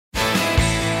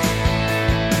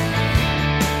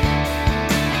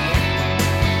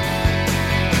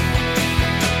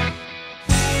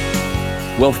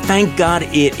Well, thank God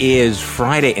it is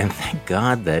Friday, and thank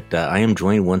God that I am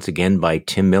joined once again by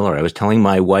Tim Miller. I was telling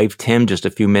my wife, Tim, just a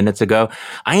few minutes ago,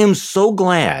 I am so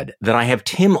glad that I have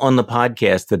Tim on the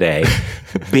podcast today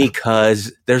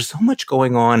because there's so much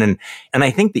going on, and I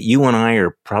think that you and I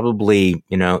are probably,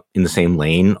 in the same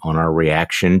lane on our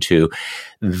reaction to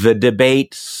the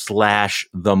debate /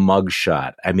 the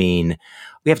mugshot. I mean,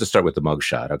 we have to start with the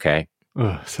mugshot, okay?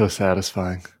 Oh, so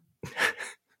satisfying.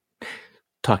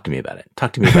 Talk to me about it.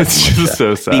 Talk to me about it's just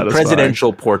so satisfying. The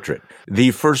presidential portrait,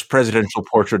 the first presidential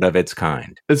portrait of its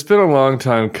kind. It's been a long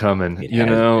time coming.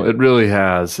 It really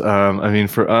has. I mean,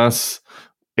 for us,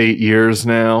 8 years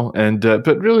now, and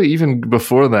but really even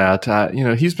before that,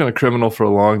 he's been a criminal for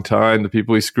a long time. The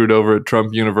people he screwed over at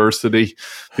Trump University,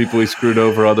 people he screwed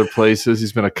over other places.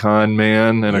 He's been a con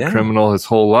man and a criminal his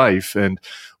whole life, and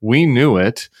we knew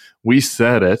it. We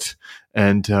said it.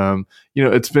 And,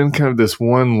 it's been kind of this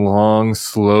one long,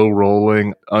 slow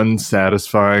rolling,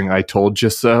 unsatisfying, I told you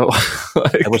so.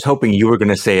 I was hoping you were going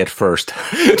to say it first.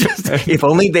 If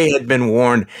only they had been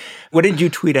warned. What did you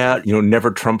tweet out?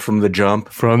 Never Trump from the jump?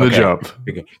 From the jump.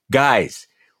 Okay. Guys,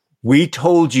 we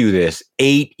told you this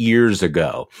 8 years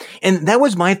ago. And that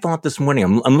was my thought this morning.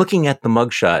 I'm looking at the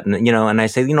mugshot and, and I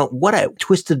say, what a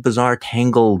twisted, bizarre,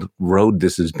 tangled road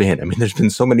this has been. I mean, there's been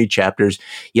so many chapters,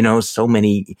 so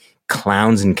many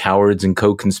clowns and cowards and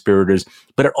co-conspirators,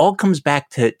 but it all comes back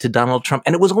to Donald Trump.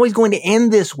 And it was always going to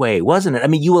end this way, wasn't it? I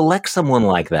mean, you elect someone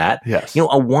like that, yes. A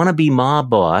wannabe mob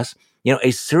boss,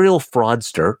 a serial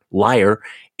fraudster, liar,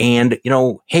 and,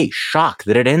 hey, shock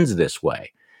that it ends this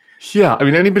way. Yeah, I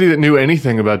mean, anybody that knew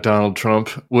anything about Donald Trump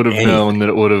would have known that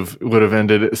it would have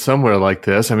ended somewhere like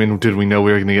this. I mean, did we know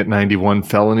we were going to get 91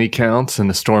 felony counts in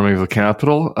the storming of the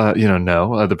Capitol?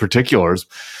 No, the particulars.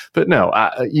 But no,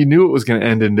 you knew it was going to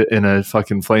end in a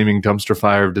fucking flaming dumpster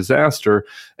fire of disaster.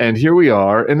 And here we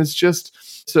are. And it's just,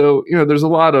 so, there's a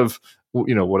lot of,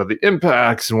 what are the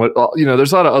impacts and what,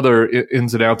 there's a lot of other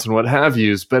ins and outs and what have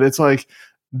yous. But it's like,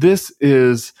 this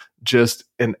is just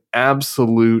an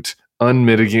absolute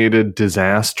unmitigated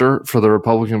disaster for the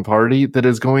Republican Party that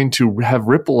is going to have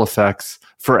ripple effects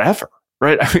forever.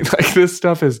 Right? I mean, like, this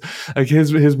stuff is like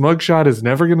his mugshot is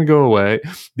never going to go away.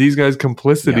 These guys'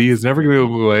 complicity is never going to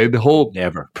go away. The whole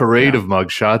parade of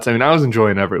mugshots. I mean, I was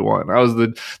enjoying every one. I was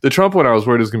the Trump one. I was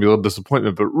worried it was going to be a little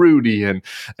disappointment, but Rudy and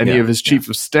any of his chief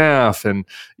of staff, and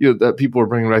that people were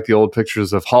bringing back the old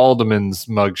pictures of Haldeman's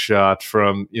mugshot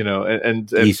from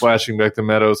and flashing back the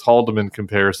Meadows Haldeman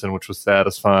comparison, which was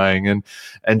satisfying, and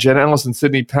Jen Ellis and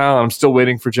Sidney Powell. I'm still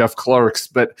waiting for Jeff Clark's,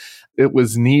 but it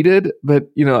was needed. But,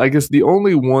 I guess the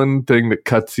only one thing that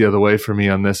cuts the other way for me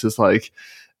on this is like,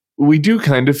 we do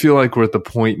kind of feel like we're at the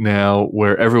point now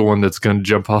where everyone that's going to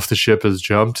jump off the ship has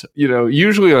jumped.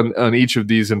 Usually on each of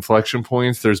these inflection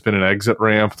points, there's been an exit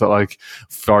ramp that like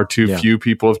far too few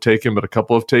people have taken, but a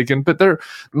couple have taken. But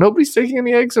nobody's taking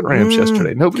any exit ramps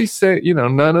yesterday. Nobody's saying,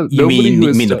 none of. You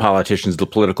mean the politicians, the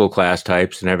political class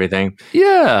types, and everything?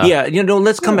 Yeah, yeah.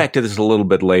 Let's come back to this a little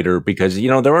bit later because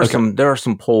there are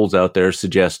some polls out there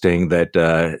suggesting that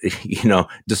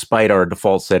despite our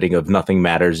default setting of nothing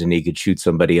matters and he could shoot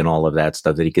somebody and all of that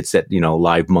stuff, that he could set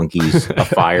live monkeys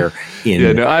afire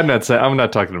in. I'm not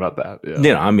talking about that.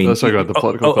 Let's talk about the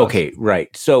political. Okay, right.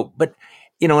 So, but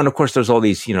and of course, there's all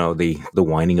these the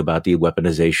whining about the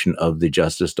weaponization of the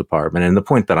Justice Department, and the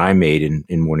point that I made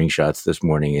in Morning Shots this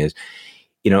morning is,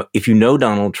 if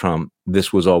Donald Trump,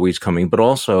 this was always coming, but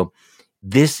also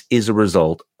this is a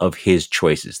result of his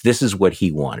choices. This is what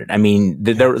he wanted. I mean,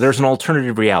 there's an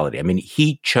alternative reality. I mean,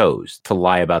 he chose to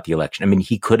lie about the election. I mean,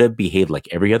 he could have behaved like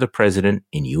every other president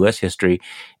in U.S. history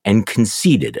and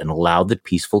conceded and allowed the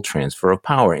peaceful transfer of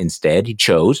power. Instead, he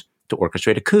chose to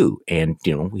orchestrate a coup. And,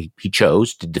 he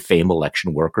chose to defame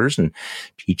election workers, and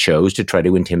he chose to try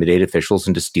to intimidate officials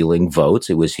into stealing votes.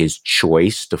 It was his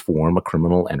choice to form a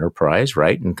criminal enterprise,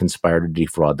 right? And conspire to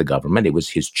defraud the government. It was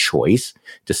his choice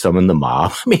to summon the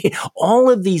mob. I mean, all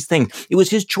of these things. It was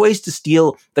his choice to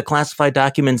steal the classified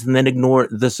documents and then ignore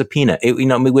the subpoena. It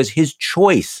was his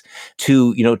choice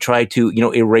to, try to,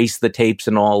 erase the tapes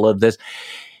and all of this.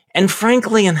 And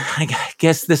frankly, and I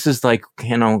guess this is like,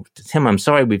 Tim, I'm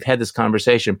sorry we've had this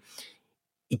conversation.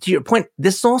 To your point,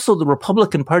 this is also the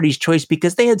Republican Party's choice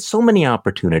because they had so many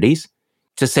opportunities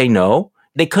to say no.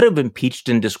 They could have impeached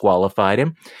and disqualified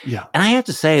him. Yeah. And I have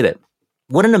to say that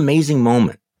what an amazing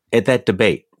moment at that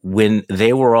debate when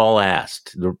they were all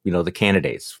asked, the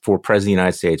candidates for president of the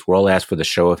United States were all asked for the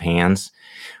show of hands,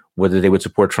 whether they would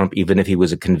support Trump even if he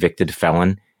was a convicted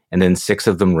felon. And then 6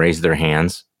 of them raised their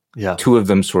hands. Yeah. 2 of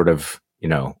them sort of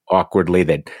awkwardly,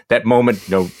 that moment,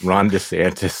 Ron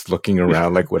DeSantis looking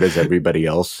around like, what is everybody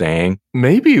else saying?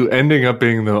 Maybe ending up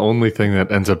being the only thing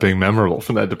that ends up being memorable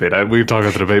from that debate. We can talk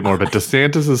about the debate more, but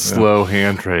DeSantis' slow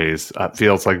hand raise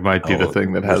feels like might be the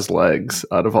thing that has legs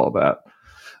out of all that.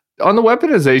 On the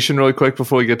weaponization, really quick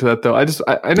before we get to that, though,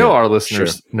 I know our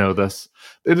listeners know this.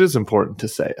 It is important to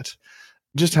say it.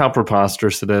 Just how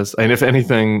preposterous it is. And if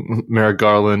anything, Merrick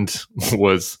Garland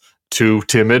was too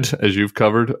timid, as you've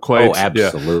covered quite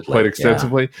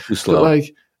extensively. Too slow. But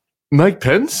Mike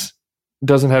Pence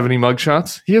doesn't have any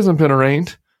mugshots. He hasn't been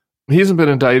arraigned. He hasn't been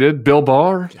indicted. Bill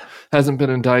Barr hasn't been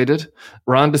indicted.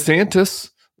 Ron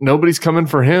DeSantis, nobody's coming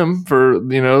for him for,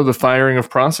 the firing of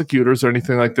prosecutors or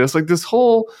anything like this. This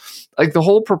whole, the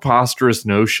whole preposterous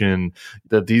notion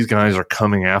that these guys are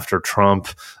coming after Trump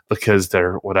because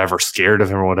they're scared of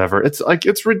him or whatever.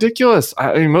 It's ridiculous.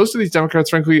 I mean, most of these Democrats,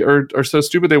 frankly, are so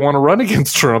stupid they want to run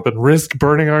against Trump and risk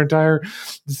burning our entire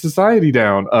society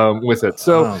down with it.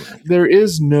 So there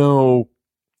is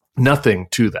nothing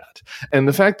to that. And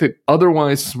the fact that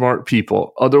otherwise smart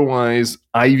people, otherwise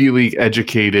Ivy League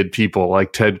educated people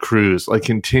like Ted Cruz,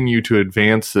 continue to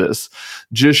advance this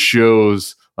just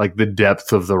shows the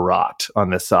depth of the rot on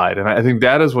this side. And I think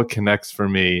that is what connects for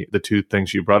me the two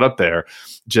things you brought up there.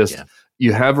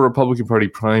 You have a Republican Party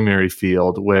primary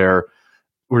field where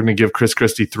we're going to give Chris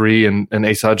Christie 3 and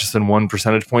Asa Hutchinson 1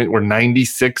 percentage point, where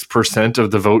 96%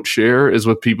 of the vote share is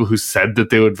with people who said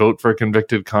that they would vote for a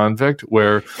convicted convict,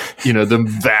 where, the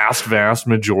vast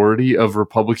majority of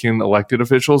Republican elected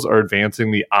officials are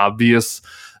advancing the obvious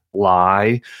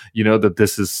lie, that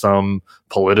this is some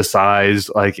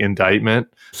politicized indictment.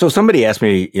 So somebody asked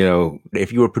me,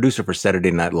 if you were a producer for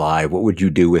Saturday Night Live, what would you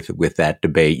do with that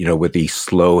debate, with the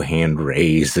slow hand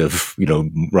raise of,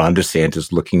 Ron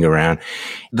DeSantis looking around?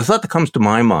 The thought that comes to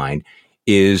my mind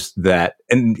is that,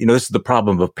 and, this is the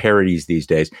problem of parodies these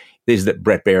days, is that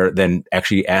Bret Baier then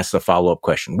actually asks a follow-up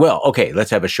question. Well, okay,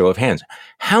 let's have a show of hands.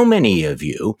 How many of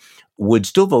you would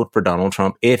still vote for Donald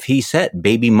Trump if he set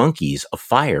baby monkeys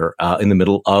afire in the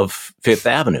middle of Fifth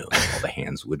Avenue? All the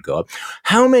hands would go up.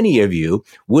 How many of you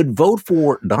would vote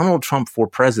for Donald Trump for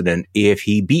president if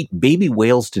he beat baby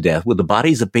whales to death with the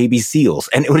bodies of baby seals?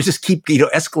 And it would just keep,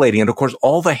 escalating. And of course,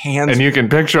 all the hands. And you can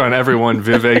picture on everyone,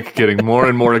 Vivek getting more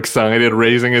and more excited,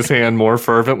 raising his hand more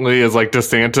fervently as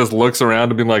DeSantis looks around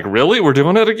and being like, really? We're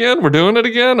doing it again? We're doing it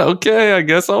again? Okay, I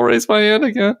guess I'll raise my hand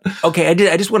again. Okay,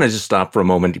 I just want to stop for a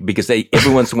moment because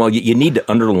every once in a while you need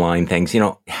to underline things,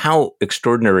 how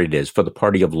extraordinary it is for the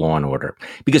party of law and order.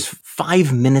 Because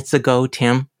 5 minutes ago,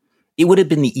 Tim, it would have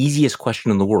been the easiest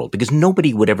question in the world because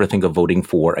nobody would ever think of voting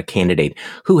for a candidate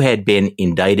who had been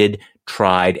indicted,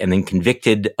 tried, and then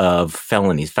convicted of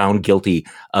felonies, found guilty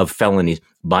of felonies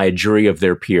by a jury of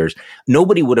their peers.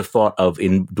 Nobody would have thought of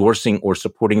endorsing or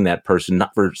supporting that person,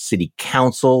 not for city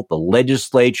council, the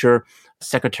legislature,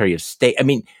 Secretary of State. I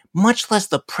mean, much less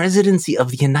the presidency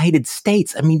of the United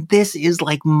States. I mean, this is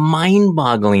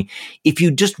mind-boggling. If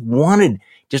you just wanted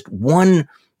just one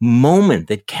moment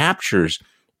that captures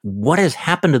what has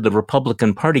happened to the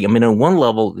Republican Party. I mean, on one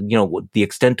level, the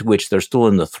extent to which they're still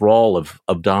in the thrall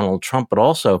of Donald Trump, but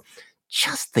also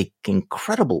just the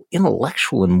incredible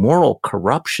intellectual and moral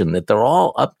corruption that they're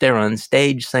all up there on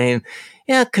stage saying,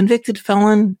 yeah, convicted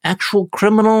felon, actual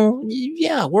criminal.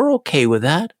 Yeah, we're okay with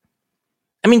that.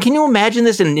 I mean, can you imagine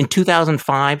this in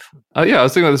 2005? Yeah, I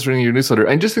was thinking about this reading your newsletter.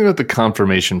 And just thinking about the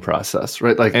confirmation process,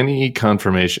 right? Any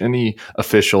confirmation, any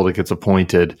official that gets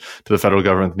appointed to the federal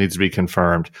government needs to be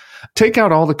confirmed. Take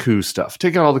out all the coup stuff.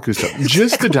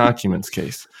 Just the documents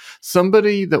case.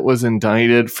 Somebody that was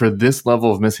indicted for this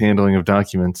level of mishandling of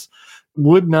documents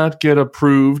would not get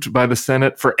approved by the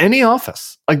Senate for any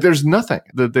office. There's nothing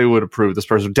that they would approve this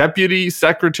person. Deputy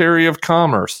Secretary of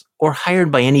Commerce. Or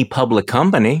hired by any public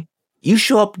company. You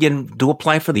show up again to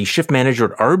apply for the shift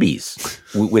manager at Arby's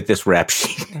with this rap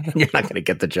sheet, and you're not going to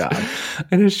get the job.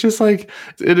 And it's just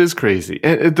it is crazy.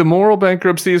 And the moral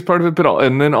bankruptcy is part of it, but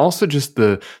and then also just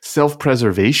the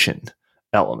self-preservation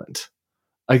element.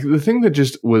 The thing that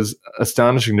just was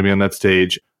astonishing to me on that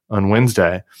stage on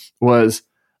Wednesday was,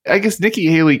 I guess Nikki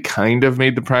Haley kind of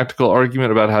made the practical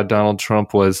argument about how Donald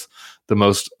Trump was the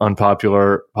most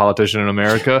unpopular politician in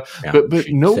America, yeah, but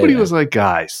nobody was like,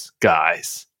 guys.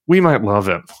 We might love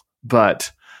him,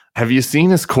 but have you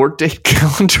seen his court date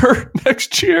calendar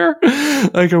next year?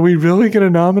 Are we really going to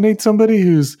nominate somebody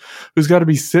who's got to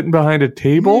be sitting behind a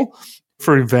table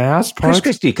for vast parts? Chris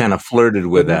Christie kind of flirted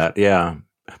with that, yeah.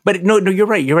 But no, you're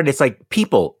right. It's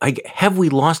people, have we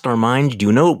lost our minds? Do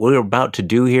you know what we're about to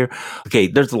do here? Okay,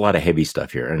 there's a lot of heavy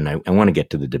stuff here, and I want to get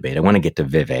to the debate. I want to get to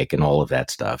Vivek and all of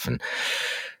that stuff.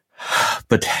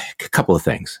 But a couple of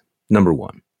things. Number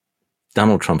one,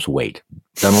 Donald Trump's weight.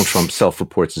 Donald Trump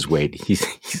self-reports his weight. He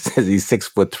says he's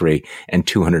 6'3" and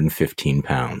 215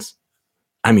 pounds.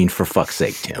 I mean, for fuck's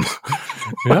sake, Tim.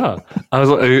 Yeah,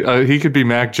 he could be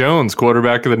Mac Jones,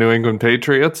 quarterback of the New England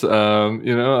Patriots.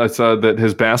 I saw that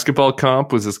his basketball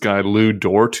comp was this guy Lou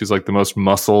Dort, who's like the most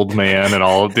muscled man in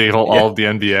all of the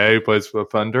NBA. He plays for the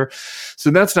Thunder. So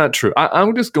that's not true.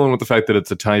 I'm just going with the fact that it's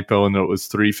a typo and that it was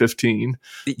 315.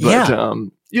 Yeah.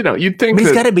 You'd think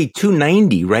he's got to be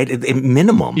 290, right? At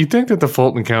minimum. You'd think that the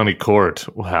Fulton County Court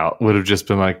would have just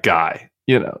been like, guy.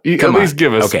 At least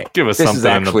give us something. Give us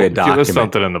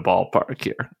something in the ballpark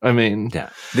here. I mean, yeah,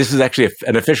 this is actually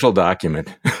an official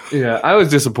document. Yeah, I was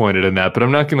disappointed in that, but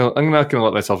I'm not gonna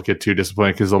let myself get too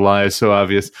disappointed because the lie is so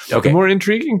obvious. Okay. The more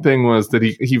intriguing thing was that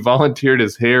he volunteered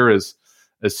his hair as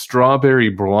strawberry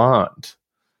blonde,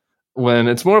 when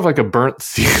it's more of like a burnt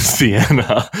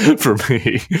sienna for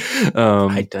me.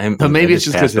 But maybe it's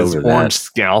just because his orange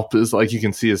scalp is like, you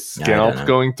can see his scalp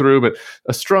going through, but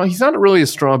he's not really a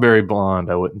strawberry blonde,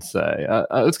 I wouldn't say. That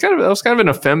was kind of an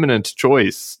effeminate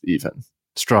choice, even.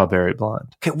 Strawberry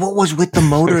blonde. Okay, what was with the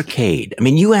motorcade? I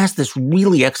mean, you asked this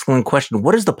really excellent question.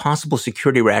 What is the possible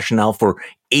security rationale for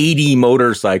 80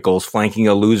 motorcycles flanking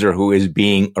a loser who is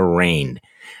being arraigned?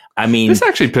 I mean, this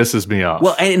actually pisses me off.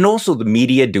 Well, and also the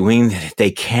media doing that.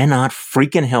 They cannot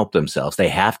freaking help themselves. They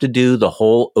have to do the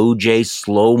whole OJ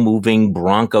slow moving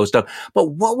Bronco stuff.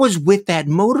 But what was with that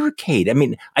motorcade? I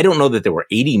mean, I don't know that there were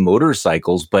 80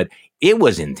 motorcycles, but it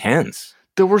was intense.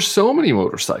 There were so many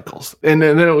motorcycles, and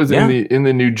then it was in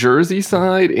the New Jersey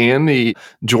side and the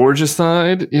Georgia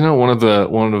side. One of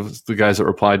the guys that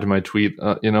replied to my tweet,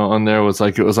 on there was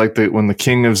like, it was like when the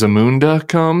King of Zamunda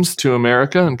comes to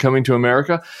America and coming to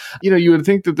America. You would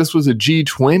think that this was a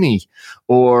G20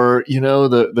 or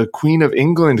the Queen of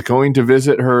England going to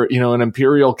visit her, an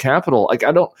imperial capital. Like,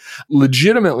 I don't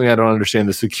understand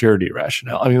the security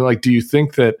rationale. I mean, like, do you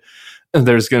think that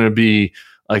there's going to be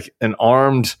like an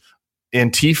armed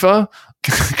Antifa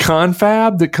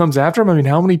confab that comes after him? I mean,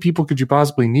 how many people could you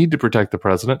possibly need to protect the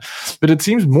president? But it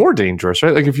seems more dangerous,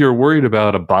 right? Like, if you're worried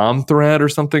about a bomb threat or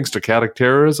something, stochastic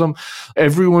terrorism,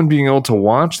 everyone being able to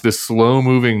watch this slow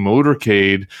moving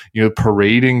motorcade,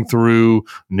 parading through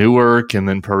Newark and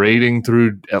then parading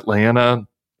through Atlanta,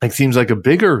 like, seems like a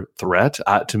bigger threat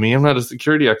to me. I'm not a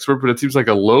security expert, but it seems like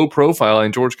a low profile.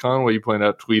 And George Conway, you point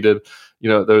out, tweeted,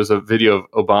 there was a video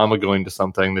of Obama going to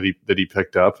something that he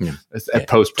picked up at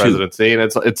post presidency, and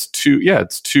it's two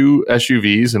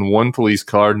SUVs and one police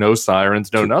car, no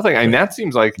sirens, no nothing. I mean, that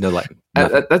seems like no light.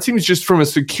 That seems just from a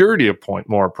security point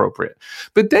more appropriate.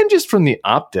 But then just from the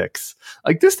optics,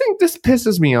 like, this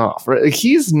pisses me off, right? Like,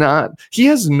 he has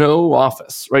no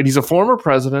office, right? He's a former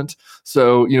president.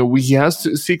 So, he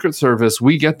has Secret Service.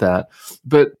 We get that.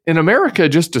 But in America,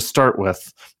 just to start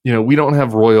with, we don't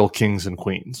have royal kings and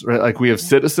queens, right? Like, we have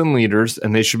citizen leaders,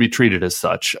 and they should be treated as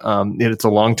such. It's a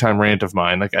longtime rant of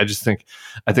mine. Like, I think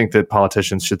that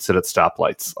politicians should sit at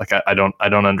stoplights. Like, I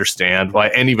don't understand why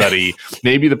anybody,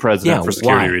 maybe the president for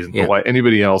security reasons, but why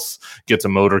anybody else gets a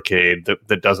motorcade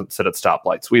that doesn't sit at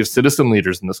stoplights. We have citizen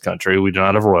leaders in this country. We do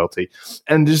not have royalty.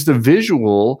 And just the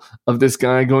visual of this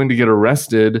guy going to get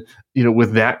arrested,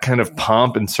 with that kind of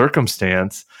pomp and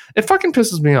circumstance, it fucking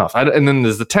pisses me off. And then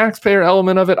there's the taxpayer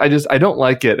element of it. I don't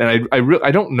like it. And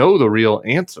I don't know the real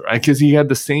answer, because he had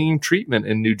the same treatment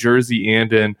in New Jersey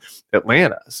and in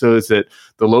Atlanta. So is it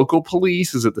the local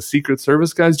police? Is it the Secret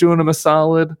Service guys doing him a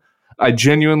solid? I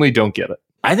genuinely don't get it.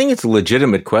 I think it's a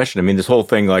legitimate question. I mean, this whole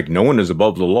thing, like, no one is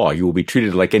above the law. You will be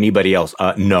treated like anybody else.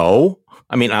 No.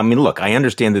 I mean, look, I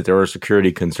understand that there are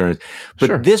security concerns, but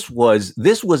sure. This was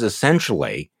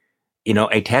essentially,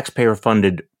 a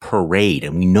taxpayer-funded parade.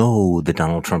 And we know that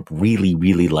Donald Trump really,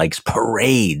 really likes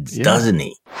parades, doesn't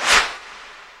he?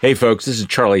 Hey, folks, this is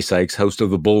Charlie Sykes, host of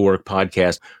the Bulwark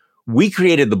podcast. We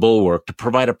created the Bulwark to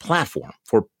provide a platform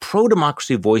for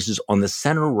pro-democracy voices on the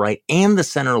center-right and the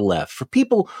center-left, for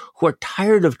people who are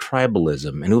tired of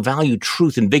tribalism and who value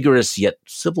truth and vigorous yet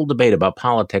civil debate about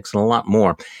politics and a lot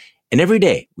more. And every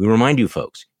day, we remind you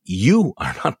folks, you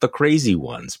are not the crazy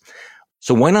ones.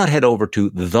 So why not head over to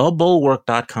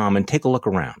thebulwark.com and take a look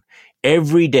around.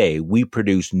 Every day, we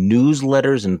produce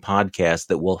newsletters and podcasts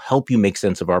that will help you make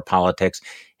sense of our politics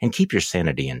and keep your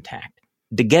sanity intact.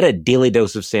 To get a daily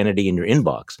dose of sanity in your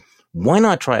inbox, why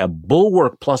not try a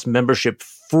Bulwark Plus membership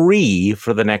free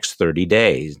for the next 30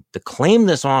 days? To claim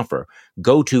this offer,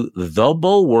 go to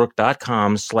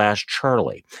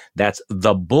thebulwark.com/Charlie. That's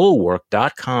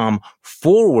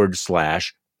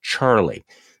thebulwark.com/Charlie.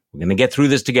 We're going to get through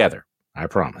this together. I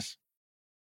promise.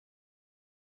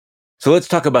 So let's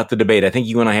talk about the debate. I think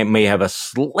you and I may have a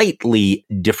slightly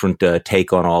different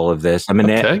take on all of this. I mean,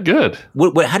 okay, good.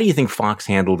 How do you think Fox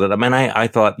handled it? I mean, I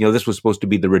thought, this was supposed to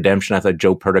be the redemption. I thought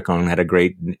Joe Perticone had a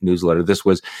great newsletter. This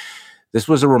was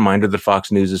a reminder that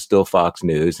Fox News is still Fox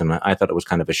News, and I thought it was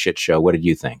kind of a shit show. What did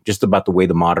you think? Just about the way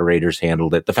the moderators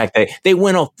handled it, the fact that they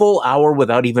went a full hour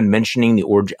without even mentioning the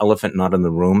orange elephant not in the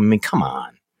room. I mean, come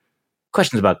on.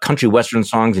 Questions about country western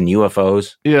songs and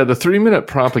UFOs. Yeah, the 3-minute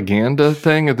propaganda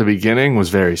thing at the beginning was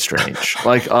very strange.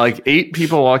 like 8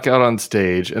 people walk out on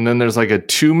stage, and then there's like a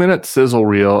 2-minute sizzle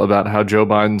reel about how Joe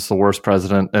Biden's the worst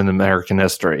president in American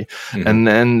history. Mm-hmm. And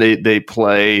then they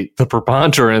play the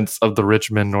preponderance of the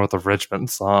Rich Men North of Richmond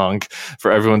song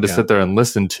for everyone to sit there and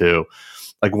listen to.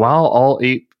 Like, while all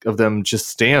 8 of them just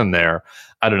stand there,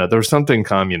 I don't know. There was something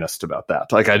communist about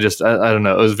that. Like, I don't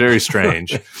know. It was very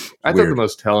strange. I thought the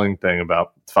most telling thing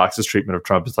about Fox's treatment of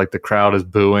Trump is like the crowd is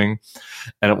booing.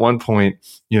 And at one point,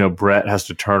 Brett has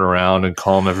to turn around and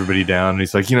calm everybody down. And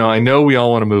he's like, I know we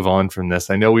all want to move on from this.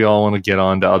 I know we all want to get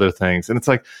on to other things. And it's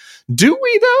like, do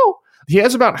we though? He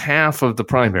has about half of the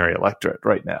primary electorate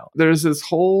right now. There's this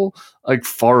whole like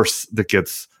farce that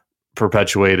gets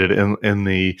perpetuated in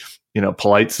the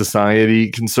polite society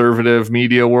conservative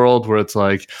media world, where it's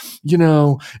like,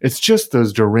 it's just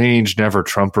those deranged never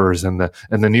Trumpers and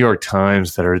the New York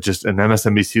Times that are just an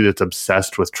MSNBC that's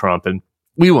obsessed with Trump, and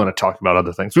we want to talk about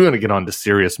other things. We want to get on to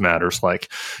serious matters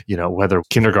like, whether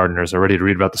kindergartners are ready to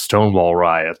read about the Stonewall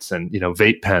riots and,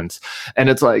 vape pens. And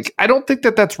it's like, I don't think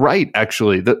that that's right,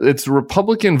 actually. It's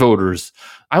Republican voters.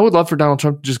 I would love for Donald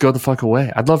Trump to just go the fuck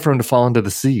away. I'd love for him to fall into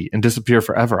the sea and disappear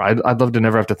forever. I'd love to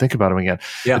never have to think about him again.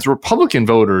 Yeah. It's Republican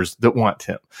voters that want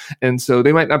him. And so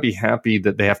they might not be happy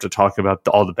that they have to talk about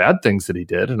all the bad things that he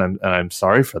did. And I'm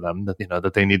sorry for them that,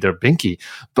 that they need their binky.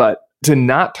 But to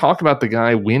not talk about the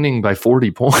guy winning by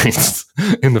 40 points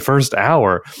in the first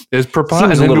hour is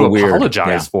preposterous. And then to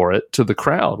apologize for it to the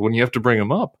crowd when you have to bring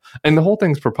him up. And the whole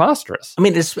thing's preposterous. I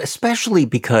mean, especially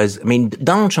because,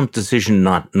 Donald Trump's decision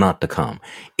not to come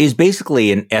is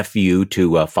basically an FU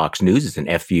to Fox News. It's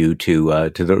an FU to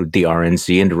the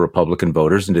RNC and to Republican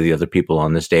voters and to the other people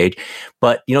on the stage.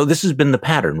 But, this has been the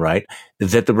pattern, right?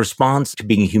 That the response to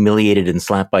being humiliated and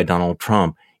slapped by Donald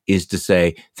Trump is to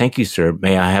say, thank you, sir.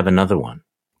 May I have another one?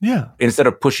 Yeah. Instead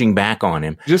of pushing back on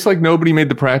him. Just like nobody made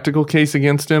the practical case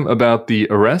against him about the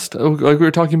arrest, like we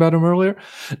were talking about him earlier.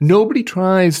 Nobody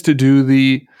tries to do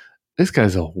this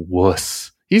guy's a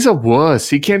wuss. He's a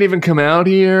wuss. He can't even come out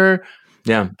here.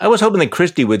 Yeah. I was hoping that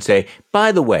Christie would say,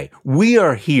 by the way, we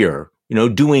are here,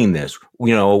 doing this.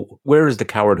 Where is the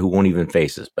coward who won't even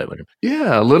face us?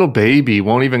 Yeah, a little baby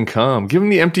won't even come. Give him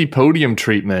the empty podium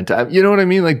treatment. You know what I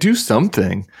mean? Like, do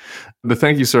something. The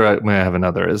thank you, sir, may I have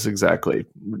another is exactly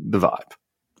the vibe.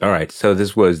 All right. So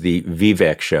this was the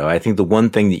Vivek show. I think the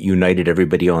one thing that united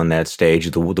everybody on that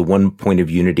stage, the one point of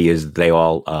unity is they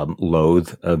all loathe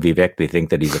Vivek. They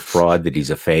think that he's a fraud, that he's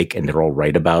a fake, and they're all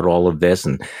right about all of this.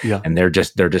 And they're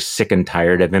just sick and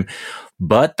tired of him.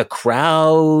 But the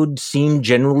crowd seemed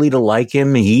generally to like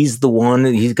him. He's the one.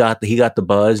 He got the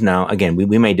buzz. Now, again,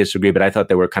 we may disagree, but I thought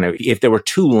there were if there were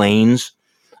 2 lanes,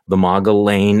 the MAGA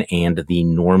lane and the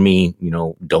normie,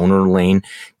 donor lane,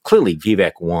 clearly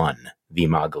Vivek won the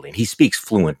MAGA lane. He speaks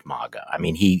fluent MAGA.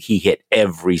 He hit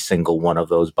every single one of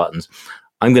those buttons.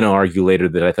 I'm going to argue later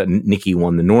that I thought Nikki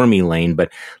won the normie lane,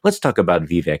 but let's talk about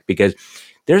Vivek, because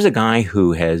there's a guy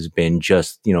who has been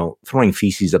just, throwing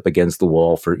feces up against the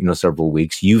wall for, several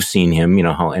weeks. You've seen him,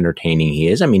 how entertaining he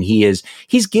is.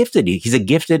 He's gifted. He's a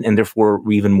gifted and therefore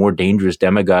even more dangerous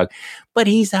demagogue, but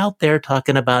he's out there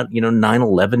talking about,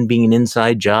 9/11 being an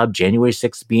inside job, January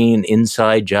 6th being an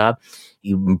inside job.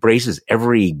 He embraces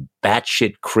every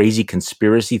batshit crazy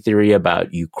conspiracy theory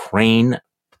about Ukraine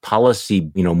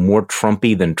policy, more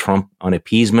Trumpy than Trump on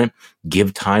appeasement,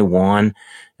 give Taiwan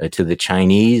to the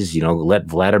Chinese, let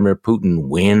Vladimir Putin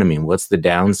win. What's the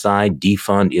downside?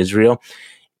 Defund Israel.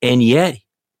 And yet,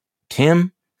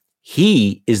 Tim,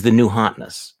 he is the new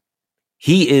hotness.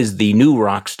 He is the new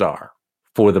rock star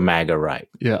for the MAGA right.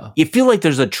 Yeah. You feel like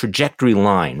there's a trajectory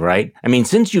line, right?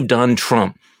 Since you've done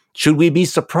Trump, should we be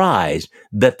surprised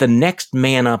that the next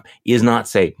man up is not,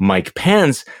 say, Mike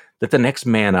Pence, that the next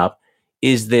man up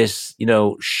is this,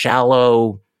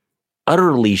 shallow,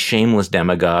 utterly shameless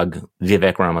demagogue,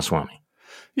 Vivek Ramaswamy?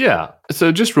 Yeah.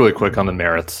 So just really quick on the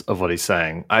merits of what he's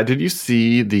saying. Did you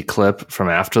see the clip from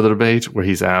after the debate where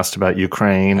he's asked about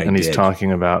Ukraine he's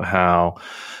talking about how,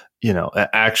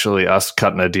 actually us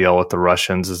cutting a deal with the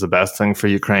Russians is the best thing for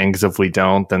Ukraine, because if we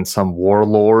don't, then some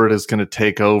warlord is going to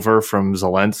take over from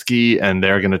Zelensky and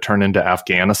they're going to turn into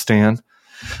Afghanistan.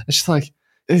 It's just like,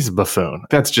 he's a buffoon.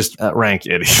 That's just rank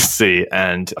idiocy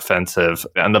and offensive.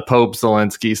 And the Pope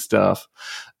Zelensky stuff,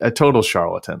 a total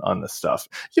charlatan on this stuff.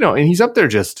 And he's up there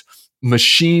just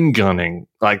machine gunning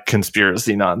like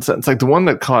conspiracy nonsense. Like the one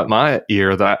that caught my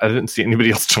ear that I didn't see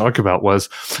anybody else talk about was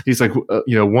he's like,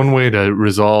 one way to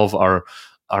resolve our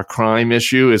crime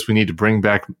issue is we need to bring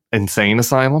back insane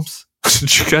asylums.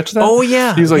 Did you catch that? Oh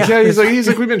yeah. He's like, he's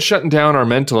like, we've been shutting down our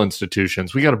mental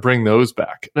institutions. We got to bring those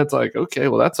back. And it's like, okay,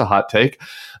 well, that's a hot take.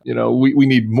 We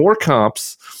need more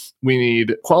cops. We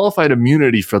need qualified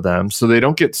immunity for them so they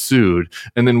don't get sued.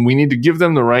 And then we need to give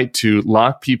them the right to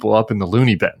lock people up in the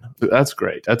loony bin. That's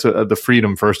great. That's the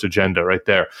freedom first agenda right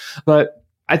there. But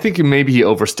I think maybe he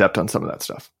overstepped on some of that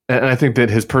stuff. And I think that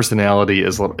his personality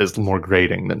is more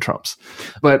grating than Trump's.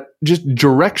 But just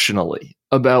directionally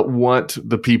about what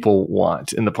the people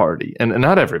want in the party, and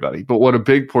not everybody, but what a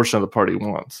big portion of the party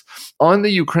wants. On the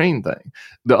Ukraine thing,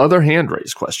 the other hand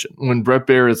raised question, when Bret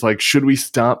Baier is like, should we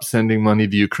stop sending money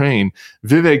to Ukraine?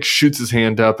 Vivek shoots his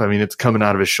hand up. I mean, it's coming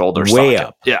out of his shoulder. Way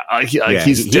up. Yeah. He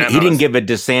didn't give a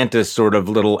DeSantis sort of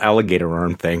little alligator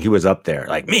arm thing. He was up there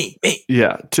like me.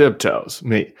 Yeah, tiptoes,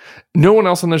 me. No one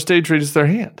else on their stage raises their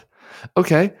hand.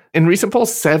 Okay. In recent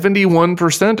polls,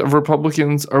 71% of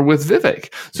Republicans are with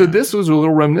Vivek. So this was a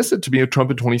little reminiscent to me of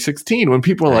Trump in 2016 when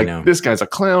people were like, this guy's a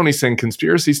clown. He's saying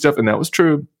conspiracy stuff. And that was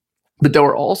true. But there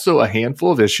were also a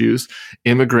handful of issues,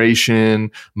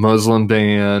 immigration, Muslim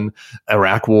ban,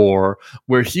 Iraq war,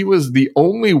 where he was the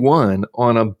only one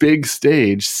on a big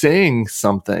stage saying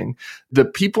something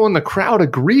that people in the crowd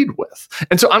agreed with.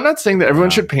 And so I'm not saying that everyone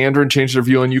should pander and change their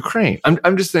view on Ukraine.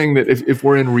 I'm just saying that if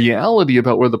we're in reality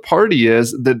about where the party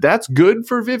is, that's good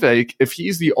for Vivek if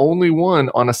he's the only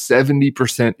one on a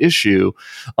 70% issue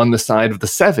on the side of the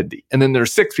 70. And then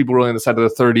there's 6 people really on the side of the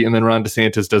 30. And then Ron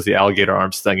DeSantis does the alligator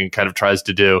arms thing and kind of tries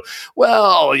to do,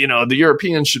 the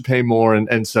Europeans should pay more.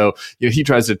 And so he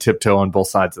tries to tiptoe on both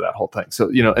sides of that whole thing.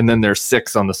 So, and then there's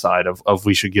 6 on the side of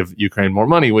we should give Ukraine more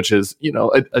money, which is,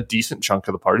 a decent chunk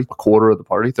of the party, a quarter of the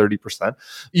party, 30%.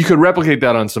 You could replicate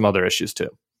that on some other issues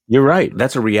too. You're right.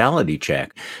 That's a reality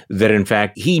check that, in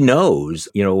fact, he knows,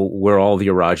 where all the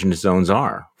erogenous zones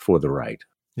are for the right.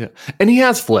 Yeah. And he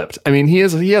has flipped. I mean, he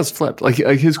has flipped. Like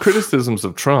his criticisms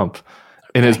of Trump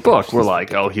in his book were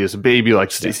like, oh, he is a baby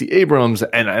like Stacey Abrams.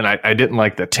 And I didn't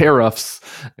like the tariffs.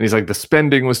 And he's like, the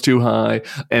spending was too high.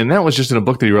 And that was just in a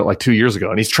book that he wrote like 2 years ago.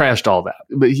 And he's trashed all that.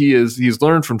 But he's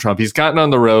learned from Trump. He's gotten on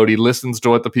the road. He listens to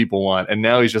what the people want. And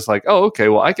now he's just like, oh, okay,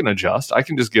 well, I can adjust. I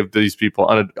can just give these people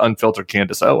unfiltered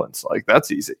Candace Owens. Like,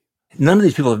 that's easy. None of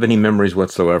these people have any memories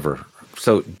whatsoever.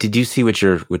 So did you see what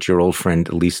your old friend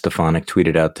Elise Stefanik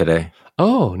tweeted out today?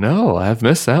 Oh, no, I've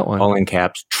missed that one. All in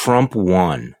caps. Trump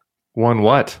won. Won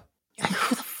what?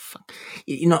 Who the fuck?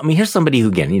 Here's somebody who,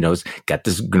 again, has got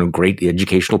this great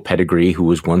educational pedigree, who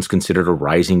was once considered a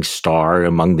rising star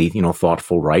among the,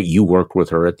 thoughtful right. You worked with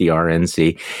her at the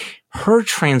RNC. Her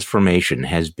transformation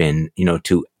has been,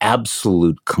 to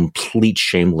absolute, complete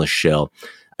shameless shell.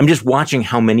 I'm just watching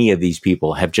how many of these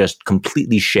people have just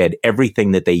completely shed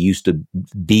everything that they used to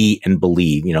be and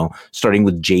believe, starting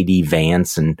with J.D.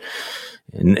 Vance and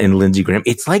Lindsey Graham.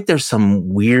 It's like there's some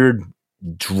weird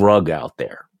drug out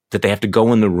there that they have to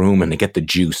go in the room and they get the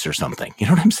juice or something. You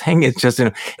know what I'm saying? It's just,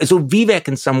 so Vivek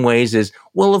in some ways is,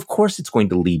 well, of course it's going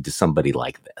to lead to somebody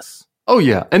like this. Oh,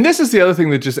 yeah. And this is the other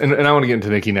thing that just, and I want to get into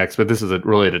Nikki next, but this is a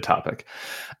related topic.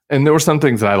 And there were some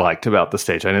things that I liked about the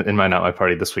stage. In my Not My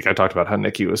Party this week, I talked about how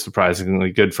Nikki was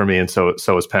surprisingly good for me, and so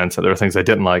was Pence. And there were things I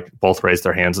didn't like. Both raised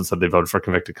their hands and said they voted for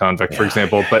convicted convict, for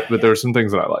example. But there were some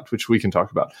things that I liked, which we can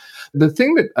talk about. The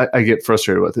thing that I get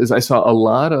frustrated with is I saw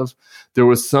there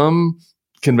was some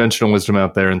conventional wisdom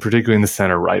out there, and particularly in the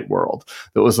center-right world,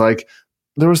 that was like,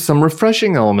 there were some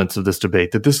refreshing elements of this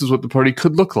debate, that this is what the party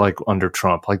could look like under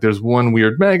Trump. Like, there's one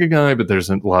weird MAGA guy, but there's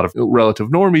a lot of relative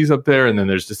normies up there, and then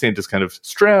there's DeSantis kind of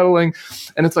straddling.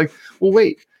 And it's like, well,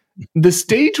 wait, the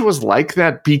stage was like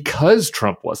that because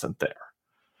Trump wasn't there.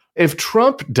 If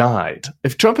Trump died,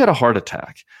 if Trump had a heart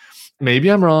attack, maybe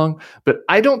I'm wrong, but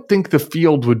I don't think the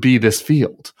field would be this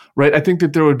field, right? I think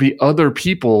that there would be other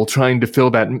people trying to fill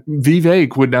that.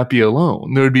 Vivek would not be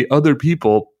alone. There would be other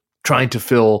people trying to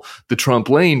fill the Trump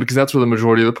lane, because that's where the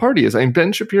majority of the party is. I mean,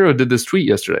 Ben Shapiro did this tweet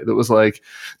yesterday that was like,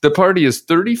 the party is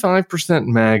 35%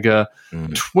 MAGA,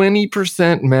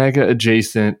 20% MAGA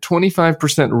adjacent,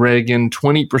 25% Reagan,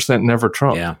 20% never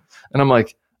Trump. Yeah. And I'm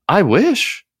like, I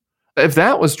wish. If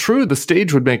that was true, the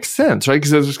stage would make sense, right? Because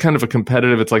there's kind of a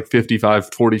competitive, it's like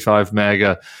 55-45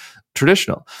 MAGA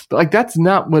traditional. But like, that's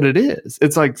not what it is.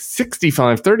 It's like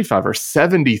 65-35 or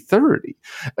 70-30.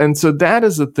 And so that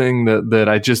is a thing that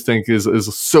I just think is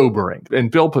sobering. And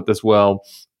Bill put this well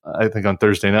I think on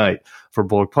Thursday night for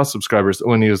Bulwark Plus subscribers,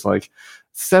 when he was like,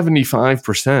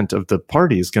 75% of the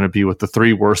party is going to be with the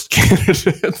three worst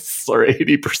candidates, or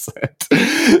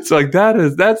 80%. So like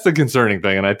that's the concerning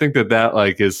thing. And I think that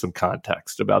like is some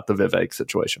context about the Vivek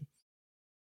situation.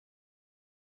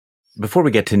 Before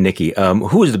we get to Nikki,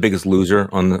 who was the biggest loser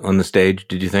on the stage,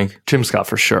 did you think? Tim Scott,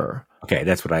 for sure. Okay,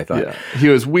 that's what I thought. Yeah. He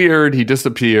was weird. He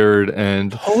disappeared.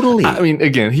 And totally. I mean,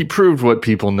 again, he proved what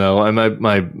people know. And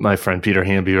my friend Peter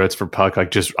Hamby writes for Puck,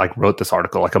 wrote this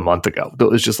article like a month ago. It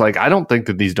was just like, I don't think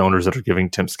that these donors that are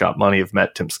giving Tim Scott money have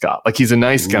met Tim Scott. Like, he's a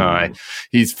nice guy.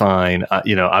 He's fine.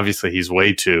 Obviously he's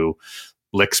way too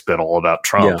lickspittle about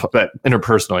Trump, but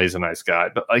interpersonally he's a nice guy.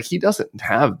 But like, he doesn't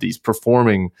have these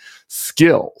performing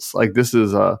skills. Like, this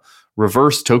is a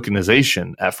reverse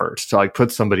tokenization effort to like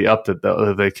put somebody up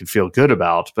that they could feel good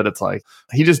about, but it's like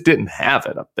he just didn't have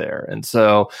it up there. And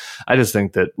so I just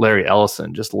think that Larry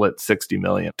Ellison just lit 60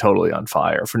 million totally on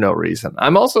fire for no reason.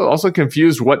 I'm also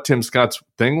confused what Tim Scott's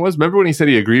thing was. Remember when he said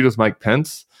he agreed with Mike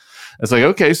Pence? It's like,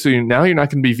 okay, so now you're not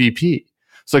going to be VP.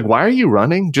 It's like, why are you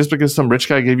running? Just because some rich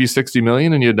guy gave you 60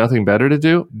 million and you had nothing better to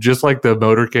do? Just like the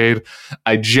motorcade.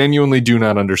 I genuinely do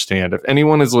not understand. If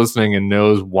anyone is listening and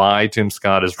knows why Tim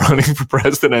Scott is running for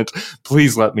president,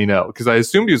 please let me know. Because I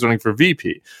assumed he was running for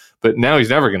VP. But now he's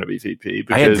never going to be VP.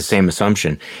 I had the same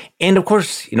assumption. And of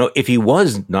course, if he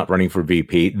was not running for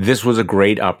VP, this was a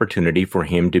great opportunity for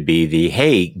him to be the,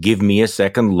 hey, give me a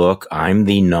second look. I'm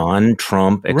the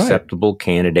non-Trump acceptable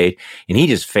candidate. And he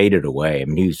just faded away. I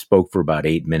mean, he spoke for about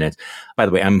 8 minutes. By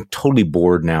the way, I'm totally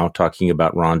bored now talking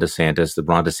about Ron DeSantis.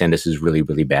 Ron DeSantis is really,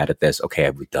 really bad at this. Okay,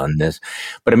 have we done this?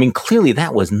 But I mean, clearly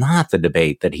that was not the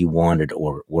debate that he wanted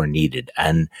or needed.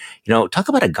 And, talk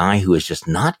about a guy who is just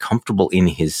not comfortable in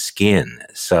his skin.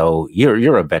 So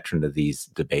you're a veteran of these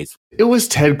debates. It was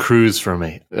Ted Cruz for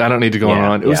me. I don't need to go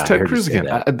on. It was Ted Cruz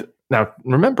again. Now,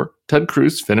 remember, Ted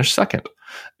Cruz finished second,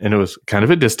 and it was kind of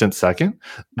a distant second.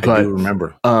 But, I do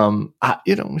remember.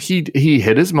 He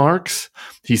hit his marks.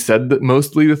 He said that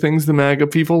mostly the things the MAGA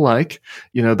people like.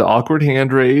 The awkward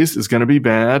hand raise is going to be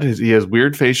bad. He has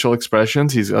weird facial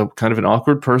expressions. He's a kind of an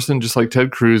awkward person, just like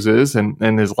Ted Cruz is,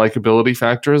 and his likability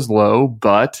factor is low,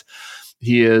 but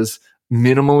he is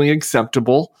minimally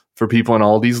acceptable for people in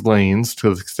all these lanes,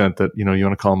 to the extent that, you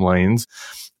want to call them lanes.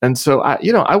 And so,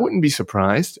 I wouldn't be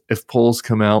surprised if polls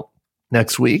come out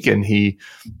next week and he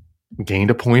gained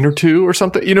a point or two or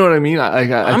something. You know what I mean?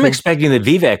 I'm expecting that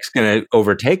Vivek's going to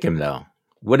overtake him, though.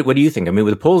 What do you think? I mean,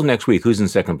 with the polls next week, who's in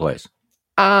second place?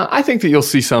 I think that you'll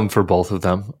see some for both of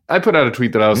them. I put out a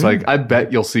tweet that I was like, I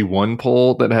bet you'll see one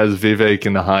poll that has Vivek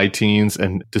in the high teens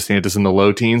and DeSantis in the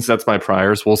low teens. That's my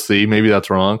priors. We'll see. Maybe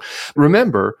that's wrong.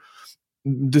 Remember,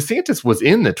 DeSantis was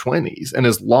in the 20s and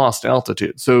has lost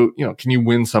altitude. So, can you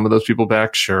win some of those people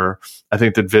back? Sure. I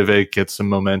think that Vivek gets some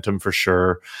momentum for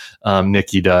sure.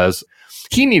 Nikki does.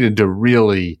 He needed to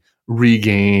really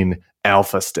regain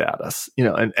alpha status,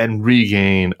 and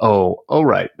regain,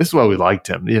 right, this is why we liked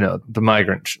him, the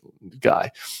migrant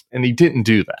guy. And he didn't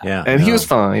do that. Yeah, and he was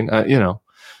fine. The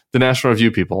National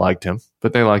Review people liked him,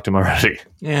 but they liked him already.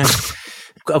 Yeah.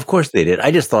 Of course they did.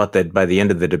 I just thought that by the end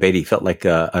of the debate, he felt like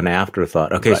an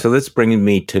afterthought. Okay, so let's bring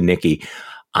me to Nikki.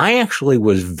 I actually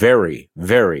was very,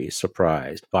 very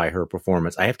surprised by her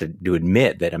performance. I have to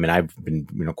admit that, I've been,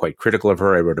 quite critical of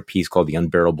her. I wrote a piece called The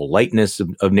Unbearable Lightness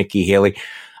of Nikki Haley.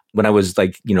 When I was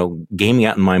gaming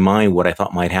out in my mind what I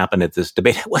thought might happen at this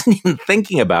debate, I wasn't even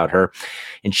thinking about her.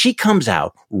 And she comes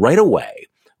out right away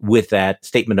with that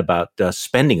statement about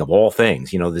spending of all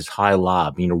things, this high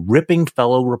lob, ripping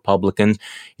fellow Republicans,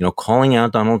 calling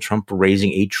out Donald Trump for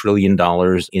raising $8 trillion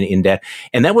in debt.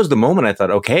 And that was the moment I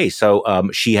thought, okay, so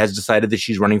she has decided that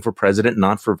she's running for president,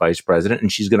 not for vice president, and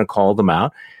she's going to call them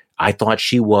out. I thought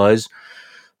she was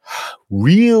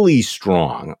really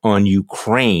strong on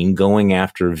Ukraine going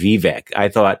after Vivek. I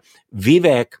thought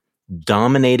Vivek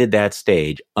dominated that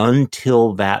stage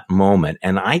until that moment.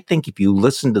 And I think if you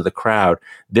listen to the crowd,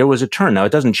 there was a turn. Now,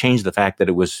 it doesn't change the fact that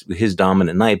it was his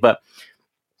dominant night, but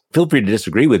feel free to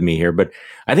disagree with me here. But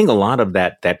I think a lot of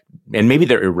that, and maybe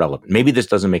they're irrelevant. Maybe this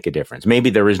doesn't make a difference. Maybe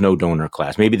there is no donor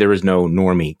class. Maybe there is no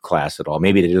normie class at all.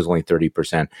 Maybe it is only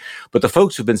 30%. But the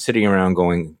folks who've been sitting around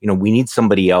going, we need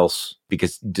somebody else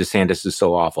because DeSantis is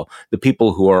so awful. The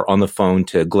people who are on the phone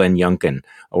to Glenn Youngkin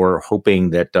or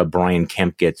hoping that Brian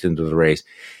Kemp gets into the race.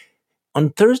 On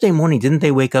Thursday morning, didn't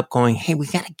they wake up going, hey, we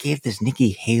got to give this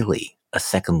Nikki Haley a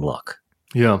second look?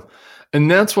 Yeah. And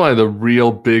that's why the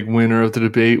real big winner of the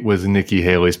debate was Nikki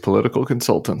Haley's political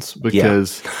consultants,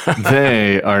 because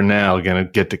they are now going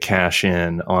to get to cash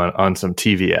in on some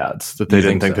TV ads that they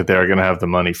didn't think that they were going to have the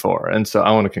money for. And so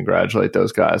I want to congratulate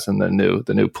those guys and the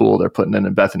new pool they're putting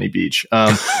in Bethany Beach.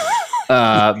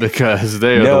 Because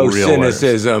they are the real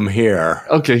cynicism winners. Here.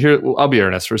 Okay, here I'll be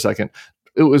earnest for a second.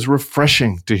 It was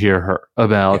refreshing to hear her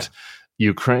about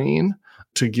Ukraine,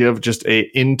 to give just a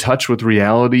in touch with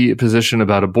reality position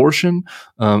about abortion,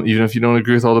 even if you don't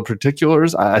agree with all the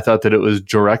particulars. I thought that it was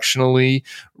directionally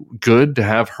good to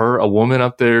have her, a woman,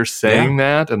 up there saying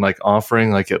that and like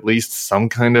offering like at least some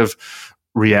kind of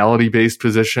reality based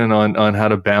position on how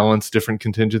to balance different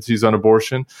contingencies on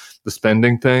abortion, the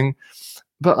spending thing.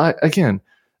 But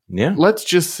let's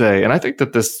just say, and I think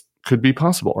that this could be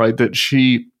possible, right? That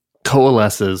she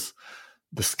coalesces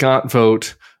the Scott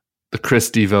vote, the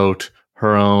Christie vote,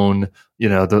 her own,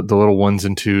 the little ones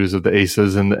and twos of the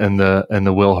Aces and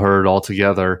the Will Hurd all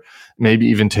together. Maybe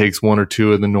even takes one or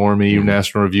two of the normie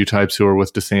National Review types who are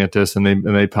with DeSantis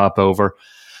and they pop over.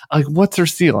 Like, what's her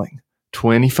ceiling?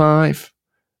 25?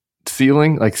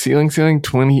 Ceiling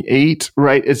 28,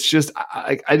 right? It's just,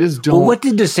 I just don't. Well, what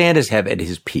did DeSantis have at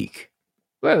his peak?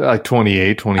 Like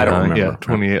 28, 29. I don't remember. Yeah,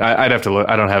 28. I'd have to look.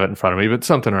 I don't have it in front of me, but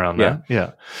something around that.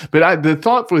 Yeah. But the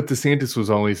thought with DeSantis was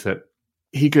always that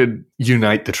he could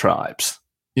unite the tribes.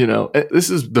 This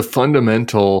is the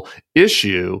fundamental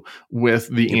issue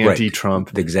with the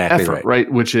anti-Trump effort,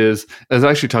 right? Which is, I was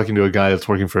actually talking to a guy that's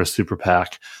working for a super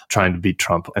PAC trying to beat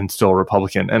Trump and still a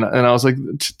Republican. And I was like,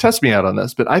 test me out on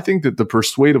this. But I think that the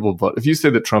persuadable vote, if you say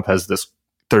that Trump has this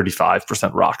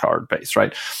 35% rock hard base,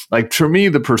 right? Like, for me,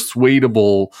 the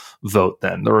persuadable vote,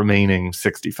 then the remaining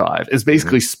 65 is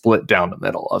basically split down the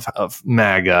middle of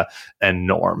MAGA and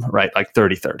Norm, right? Like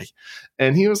 30-30.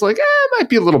 And he was like, it might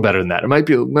be a little better than that. It might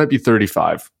be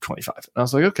 35-25. And I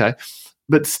was like, okay.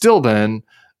 But still then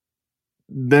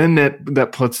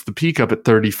that puts the peak up at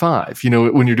 35.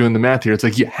 When you're doing the math here, it's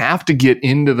like you have to get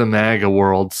into the MAGA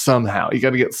world somehow. You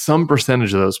got to get some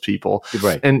percentage of those people.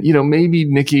 Right. And, maybe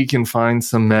Nikki can find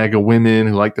some MAGA women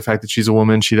who like the fact that she's a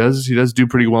woman. She does do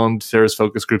pretty well in Sarah's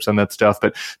focus groups on that stuff,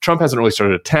 but Trump hasn't really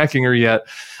started attacking her yet.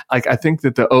 Like, I think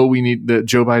that that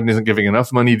Joe Biden isn't giving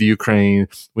enough money to Ukraine.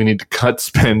 We need to cut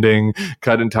spending,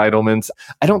 cut entitlements.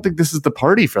 I don't think this is the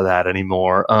party for that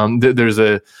anymore. There's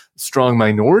a strong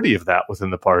minority of that within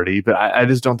the party, but I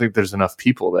just don't think there's enough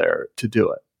people there to do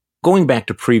it. Going back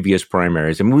to previous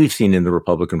primaries, and we've seen in the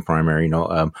Republican primary,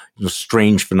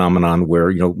 strange phenomenon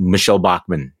where, Michelle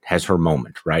Bachmann has her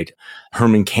moment, right?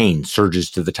 Herman Cain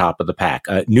surges to the top of the pack.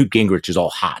 Newt Gingrich is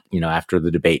all hot, after the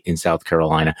debate in South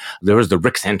Carolina. There was the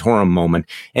Rick Santorum moment.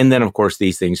 And then, of course,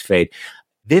 these things fade.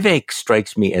 Vivek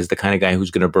strikes me as the kind of guy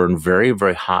who's going to burn very,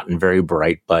 very hot and very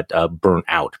bright, but burn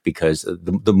out, because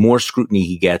the more scrutiny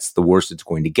he gets, the worse it's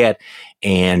going to get.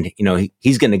 And,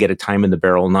 he's going to get a time in the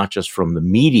barrel, not just from the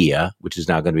media, which is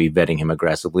now going to be vetting him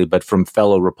aggressively, but from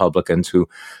fellow Republicans who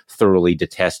thoroughly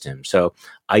detest him. So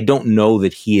I don't know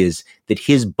that his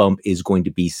bump is going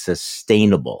to be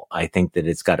sustainable. I think that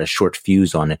it's got a short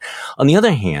fuse on it. On the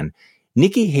other hand,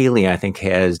 Nikki Haley, I think,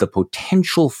 has the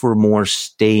potential for more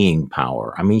staying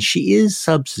power. I mean, she is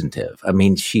substantive. I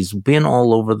mean, she's been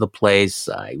all over the place.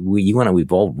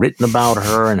 We've all written about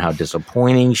her and how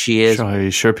disappointing she is. Are you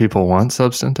sure people want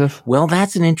substantive? Well,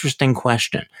 that's an interesting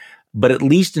question. But at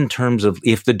least in terms of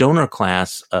if the donor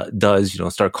class does,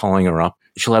 start calling her up,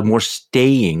 she'll have more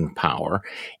staying power.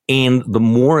 And the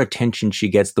more attention she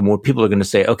gets, the more people are going to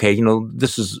say, okay,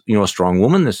 this is, a strong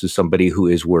woman. This is somebody who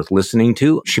is worth listening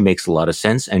to. She makes a lot of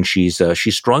sense, and she's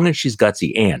strong and she's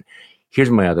gutsy. And here's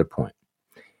my other point.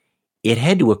 It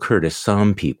had to occur to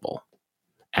some people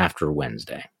after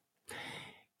Wednesday.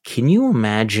 Can you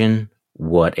imagine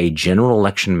what a general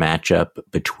election matchup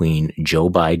between Joe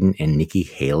Biden and Nikki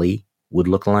Haley would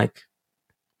look like?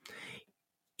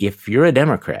 If you're a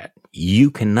Democrat,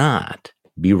 you cannot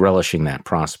be relishing that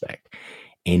prospect.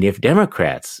 And if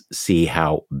Democrats see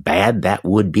how bad that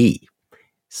would be,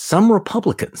 some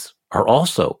Republicans are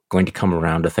also going to come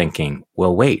around to thinking,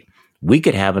 well, wait, we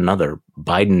could have another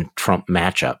Biden-Trump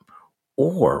matchup.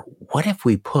 Or what if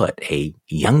we put a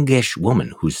youngish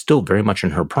woman, who's still very much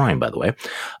in her prime, by the way,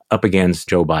 up against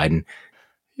Joe Biden?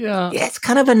 Yeah, it's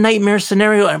kind of a nightmare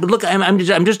scenario. Look, I'm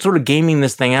just sort of gaming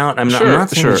this thing out. I'm not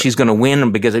saying that she's going to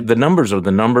win, because the numbers are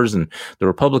the numbers, and the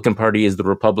Republican Party is the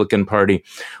Republican Party.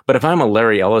 But if I'm a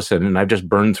Larry Ellison and I've just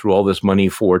burned through all this money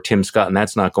for Tim Scott and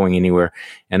that's not going anywhere,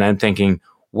 and I'm thinking,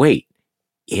 wait,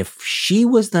 if she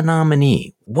was the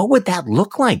nominee, what would that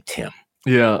look like, Tim?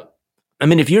 Yeah. I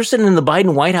mean, if you're sitting in the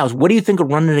Biden White House, what do you think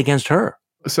of running against her?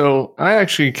 So I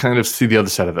actually kind of see the other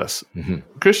side of this. Mm-hmm.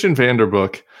 Christian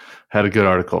Vanderbroek had a good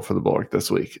article for the Bulwark this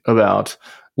week about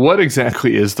what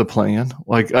exactly is the plan.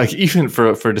 Like even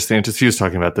for DeSantis, he was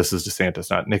talking about this as DeSantis,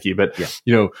 not Nikki, but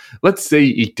let's say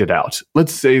he eked it out.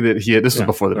 Let's say that this was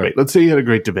before the debate. Let's say he had a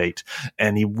great debate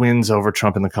and he wins over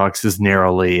Trump in the caucuses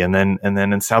narrowly. And then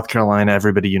in South Carolina,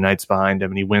 everybody unites behind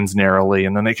him and he wins narrowly.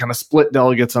 And then they kind of split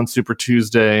delegates on Super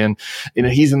Tuesday and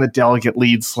he's in the delegate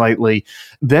lead slightly.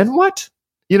 Then what?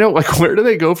 Where do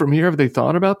they go from here? Have they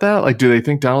thought about that? Like, do they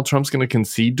think Donald Trump's going to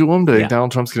concede to him? Do they think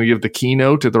Donald Trump's going to give the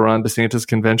keynote at the Ron DeSantis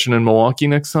convention in Milwaukee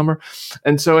next summer?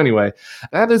 And so anyway,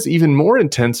 that is even more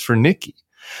intense for Nikki.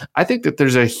 I think that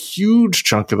there's a huge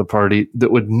chunk of the party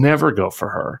that would never go for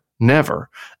her. Never.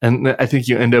 And I think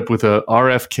you end up with a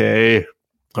RFK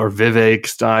or Vivek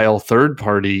style third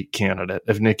party candidate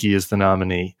if Nikki is the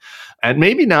nominee. And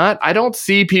maybe not. I don't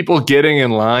see people getting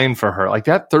in line for her. Like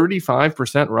that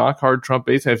 35% rock hard Trump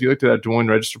base. And if you looked at that Des Moines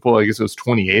Register poll, I guess it was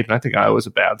 28. And I think Iowa's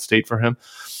a bad state for him.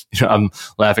 I'm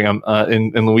laughing. I'm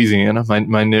in Louisiana,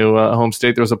 my new home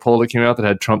state. There was a poll that came out that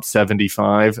had Trump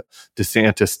 75,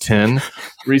 DeSantis 10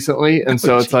 recently. And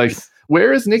so it's like,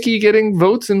 where is Nikki getting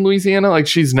votes in Louisiana? Like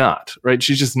she's not, right?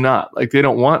 She's just not. Like they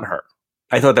don't want her.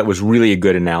 I thought that was really a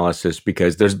good analysis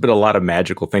because there's been a lot of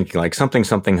magical thinking, like something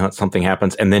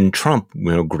happens, and then Trump,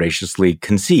 graciously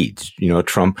concedes.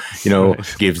 Trump,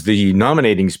 gives the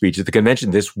nominating speech at the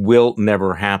convention. This will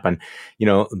never happen.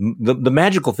 The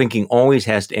magical thinking always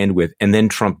has to end with, and then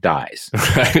Trump dies.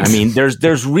 Right. I mean,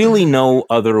 there's really no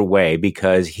other way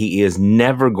because he is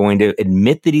never going to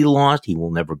admit that he lost. He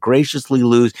will never graciously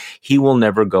lose. He will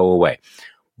never go away.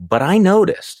 But I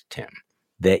noticed, Tim,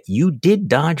 that you did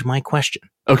dodge my question.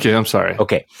 Okay, I'm sorry.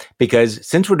 Okay, because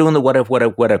since we're doing the what if,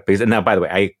 and now, by the way,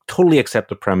 I totally accept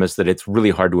the premise that it's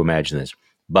really hard to imagine this,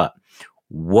 but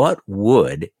what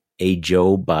would a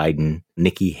Joe Biden,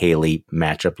 Nikki Haley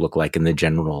matchup look like in the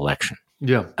general election?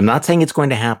 Yeah. I'm not saying it's going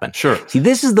to happen. Sure. See,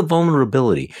 this is the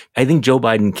vulnerability. I think Joe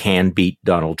Biden can beat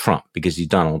Donald Trump because he's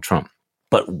Donald Trump.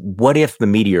 But what if the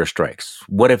meteor strikes?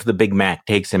 What if the Big Mac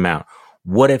takes him out?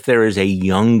 What if there is a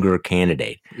younger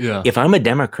candidate? Yeah. If I'm a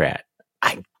Democrat,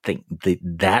 I think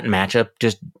that matchup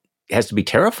just has to be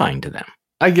terrifying to them.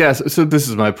 I guess. So this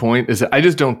is my point, is that I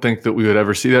just don't think that we would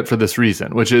ever see that for this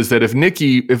reason, which is that if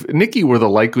Nikki were the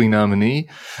likely nominee,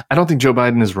 I don't think Joe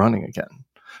Biden is running again.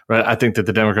 Right. I think that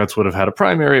the Democrats would have had a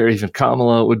primary, or even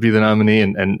Kamala would be the nominee,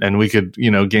 and we could,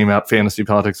 game out fantasy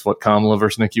politics of what Kamala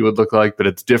versus Nikki would look like, but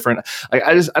it's different.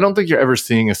 I don't think you're ever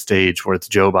seeing a stage where it's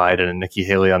Joe Biden and Nikki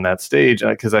Haley on that stage,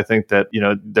 because I think that,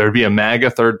 there'd be a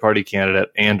MAGA third party candidate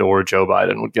and or Joe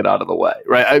Biden would get out of the way.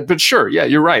 Right. But sure. Yeah,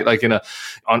 you're right. Like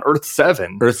on Earth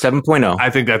 7.0, I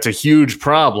think that's a huge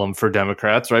problem for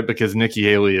Democrats, right? Because Nikki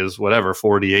Haley is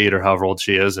 48 or however old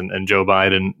she is, and Joe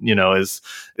Biden,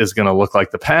 is going to look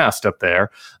like the past up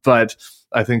there. But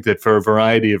I think that for a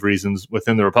variety of reasons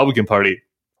within the Republican Party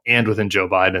and within Joe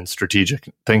Biden's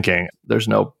strategic thinking, there's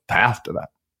no path to that.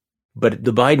 But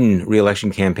the Biden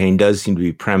reelection campaign does seem to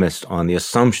be premised on the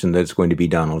assumption that it's going to be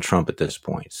Donald Trump at this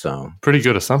point. So pretty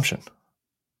good assumption.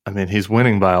 I mean, he's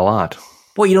winning by a lot.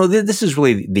 Well, this is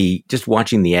really just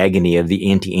watching the agony of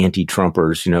the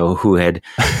anti-Trumpers,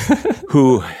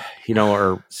 who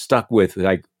are stuck with,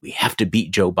 like, we have to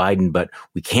beat Joe Biden, but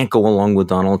we can't go along with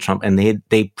Donald Trump. And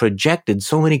they projected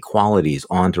so many qualities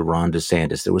onto Ron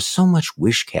DeSantis. There was so much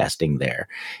wish casting there.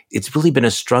 It's really been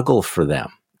a struggle for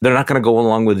them. They're not going to go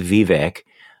along with Vivek,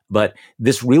 but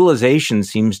this realization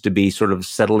seems to be sort of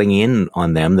settling in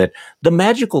on them that the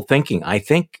magical thinking, I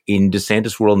think, in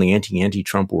DeSantis world and the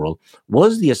anti-Trump world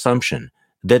was the assumption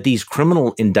that these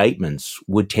criminal indictments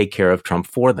would take care of Trump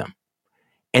for them.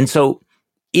 And so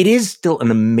it is still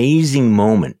an amazing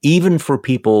moment, even for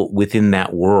people within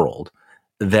that world,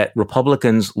 that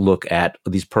Republicans look at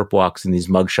these perp walks and these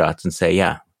mugshots and say,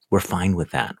 yeah, we're fine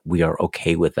with that. We are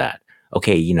okay with that.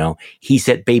 Okay, he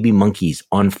set baby monkeys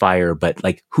on fire, but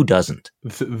who doesn't?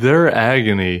 Their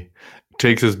agony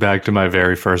takes us back to my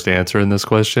very first answer in this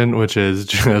question, which is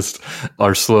just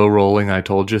our slow rolling, I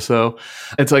told you so.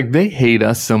 It's like they hate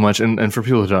us so much. And for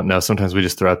people who don't know, sometimes we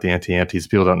just throw out the anti-antis.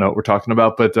 People don't know what we're talking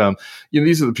about. But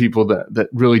these are the people that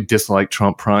really dislike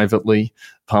Trump privately.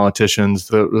 Politicians,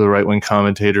 the right-wing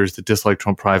commentators that dislike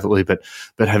Trump privately, but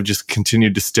have just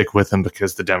continued to stick with him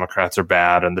because the Democrats are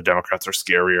bad and the Democrats are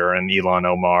scarier, and Ilhan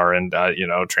Omar and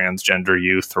transgender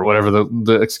youth, or whatever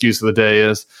the excuse of the day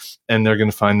is. And they're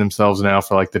going to find themselves now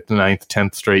for the 9th,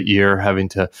 10th straight year having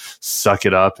to suck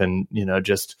it up and,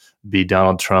 just be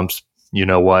Donald Trump's,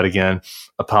 again,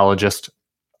 apologist.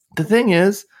 The thing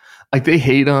is, they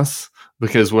hate us,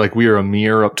 because like we are a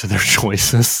mirror up to their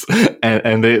choices,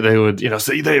 and they would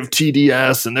say they have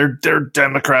TDS and they're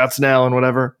Democrats now and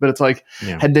whatever. But it's like,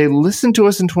 had they listened to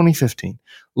us in 2015,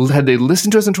 had they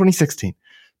listened to us in 2016,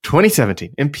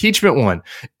 2017, impeachment 1,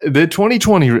 the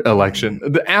 2020 election,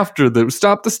 after the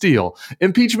Stop the Steal,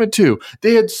 impeachment 2,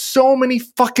 they had so many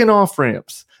fucking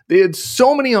off-ramps. They had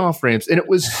so many off-ramps, and it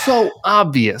was so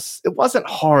obvious. It wasn't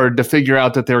hard to figure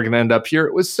out that they were going to end up here.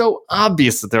 It was so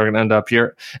obvious that they were going to end up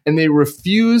here, and they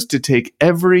refused to take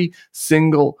every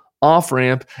single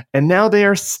off-ramp, and now they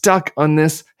are stuck on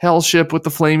this hell ship with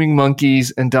the flaming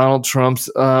monkeys and Donald Trump's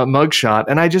mugshot.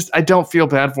 And I don't feel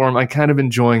bad for them. I'm kind of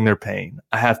enjoying their pain,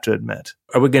 I have to admit.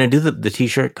 Are we going to do the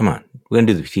T-shirt? Come on. We're going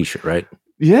to do the T-shirt, right?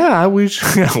 Yeah, we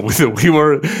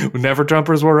were Never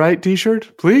Trumpers Were Right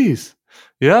T-shirt, please.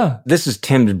 Yeah. This is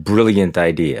Tim's brilliant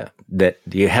idea that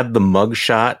you have the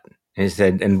mugshot and he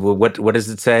said, and what does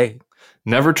it say?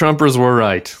 Never Trumpers Were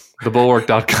Right.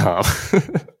 TheBulwark.com.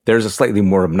 There's a slightly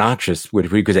more obnoxious,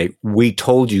 which we could say, we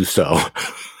told you so.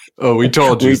 Oh, we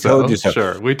told you we so. Told you so.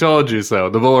 Sure. We told you so.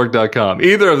 TheBulwark.com.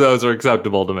 Either of those are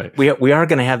acceptable to me. We are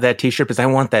going to have that T-shirt because I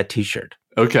want that T-shirt.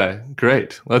 Okay,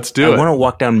 great. Let's do it. I want to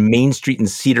walk down Main Street in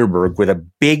Cedarburg with a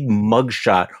big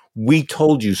mugshot. We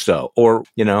told you so. Or,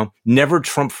 never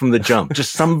Trump from the jump.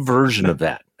 Just some version of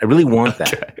that. I really want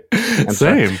that. Okay.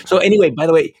 Same. So anyway, by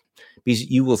the way, because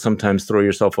you will sometimes throw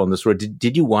yourself on the sword.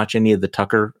 Did you watch any of the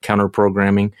Tucker counter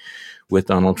programming with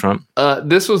Donald Trump?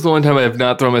 This was the one time I have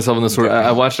not thrown myself on the sword.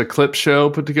 I watched a clip show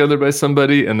put together by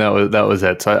somebody, and that was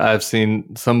it. So I've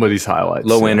seen somebody's highlights.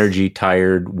 Low energy,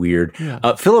 tired, weird.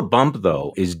 Yeah. Philip Bump,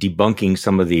 though, is debunking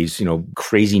some of these,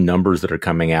 crazy numbers that are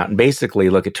coming out. And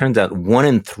basically, look, it turns out 1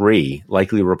 in 3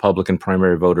 likely Republican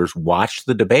primary voters watched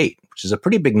the debate, which is a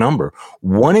pretty big number.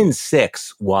 1 in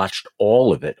 6 watched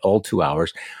all of it, all 2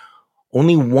 hours.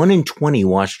 Only 1 in 20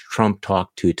 watched Trump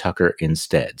talk to Tucker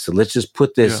instead. So let's just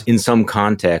put this in some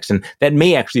context. And that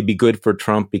may actually be good for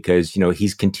Trump because,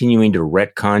 he's continuing to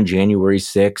retcon January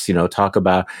 6th, talk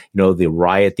about, the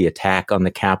riot, the attack on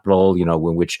the Capitol,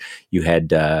 in which you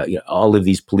had all of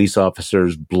these police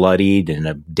officers bloodied and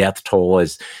a death toll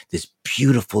as this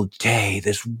beautiful day,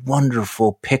 this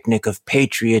wonderful picnic of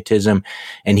patriotism.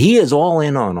 And he is all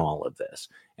in on all of this.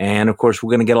 And of course,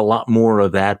 we're going to get a lot more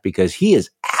of that because he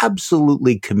is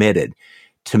absolutely committed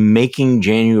to making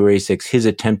January 6th, his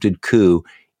attempted coup,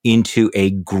 into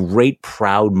a great,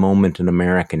 proud moment in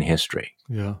American history.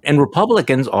 Yeah. And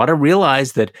Republicans ought to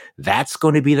realize that that's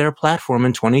going to be their platform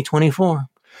in 2024.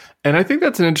 And I think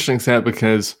that's an interesting stat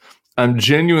because I'm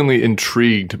genuinely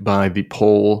intrigued by the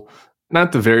poll.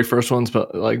 Not the very first ones,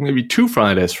 but like maybe 2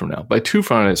 Fridays from now. By 2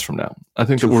 Fridays from now, I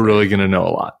think that we're really going to know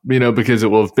a lot, because it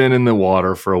will have been in the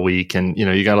water for a week. And,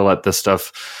 you got to let this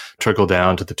stuff trickle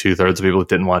down to the 2/3 of people that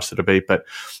didn't watch the debate. But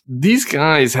these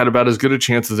guys had about as good a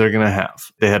chance as they're going to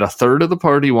have. They had 1/3 of the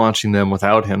party watching them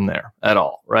without him there at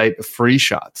all, right? Free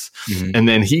shots. Mm-hmm. And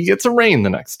then he gets a reign the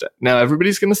next day. Now,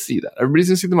 everybody's going to see that. Everybody's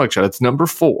going to see the mugshot. It's number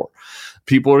 4.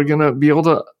 People are going to be able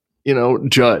to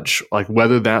judge like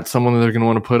whether that's someone that they're going to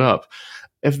want to put up.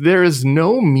 If there is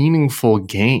no meaningful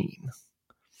gain,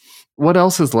 what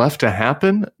else is left to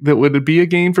happen that would be a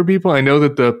gain for people? I know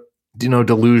that the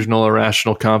delusional,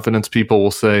 irrational confidence people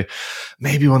will say,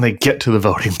 maybe when they get to the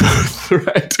voting booth,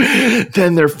 right?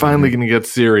 Then they're finally going to get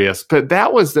serious. But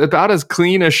that was about as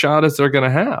clean a shot as they're going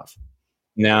to have.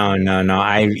 No.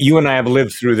 You and I have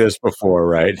lived through this before,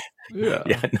 right? Yeah.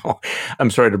 No, I'm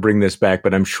sorry to bring this back,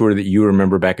 but I'm sure that you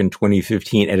remember back in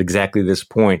 2015 at exactly this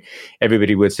point,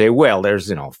 everybody would say, well, there's,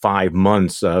 5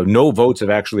 months, no votes have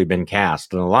actually been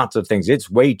cast and lots of things. It's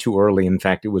way too early. In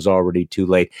fact, it was already too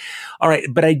late. All right.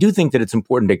 But I do think that it's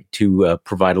important to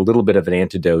provide a little bit of an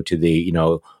antidote to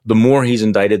the more he's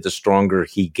indicted, the stronger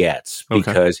he gets.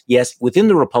 Because yes, within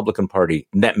the Republican Party,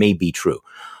 that may be true,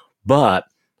 but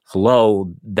hello,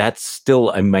 that's still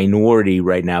a minority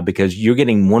right now because you're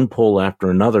getting one poll after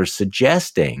another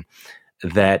suggesting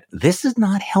that this is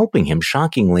not helping him,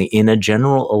 shockingly, in a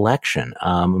general election.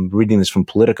 I'm reading this from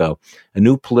Politico. A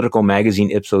new political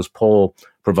magazine Ipsos poll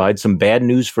provides some bad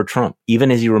news for Trump.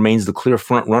 Even as he remains the clear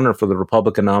front runner for the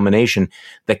Republican nomination,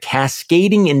 the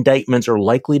cascading indictments are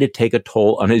likely to take a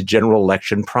toll on his general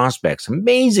election prospects.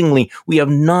 Amazingly, we have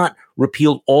not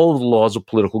repealed all of the laws of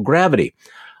political gravity.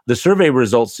 The survey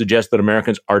results suggest that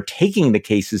Americans are taking the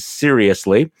cases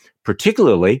seriously,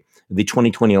 particularly the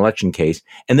 2020 election case,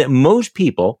 and that most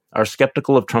people are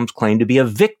skeptical of Trump's claim to be a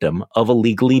victim of a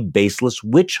legally baseless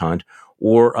witch hunt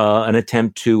or an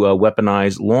attempt to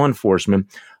weaponize law enforcement.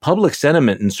 Public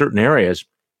sentiment in certain areas,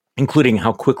 including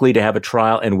how quickly to have a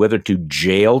trial and whether to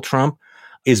jail Trump,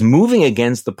 is moving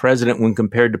against the president when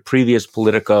compared to previous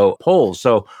Politico polls.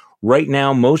 So Right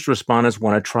now, most respondents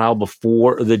want a trial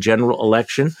before the general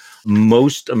election.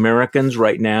 Most Americans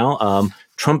right now,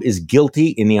 Trump is guilty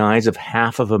in the eyes of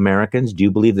half of Americans. Do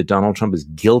you believe that Donald Trump is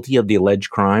guilty of the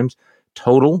alleged crimes?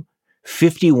 Total,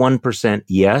 51%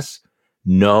 yes,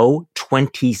 no,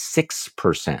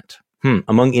 26%.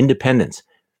 Among independents,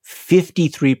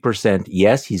 53%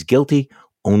 yes, he's guilty,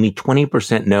 only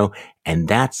 20% no, and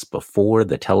that's before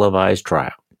the televised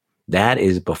trial. That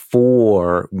is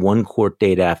before one court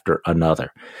date after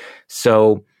another.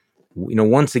 So,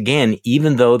 once again,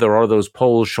 even though there are those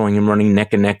polls showing him running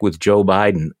neck and neck with Joe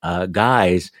Biden,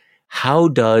 guys, how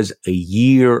does a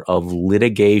year of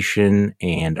litigation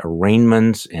and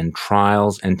arraignments and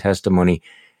trials and testimony,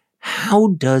 how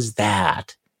does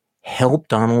that help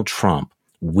Donald Trump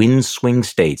win swing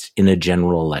states in a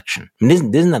general election? I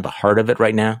mean, isn't that the heart of it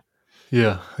right now?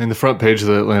 Yeah. And the front page of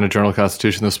the Atlanta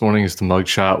Journal-Constitution this morning is the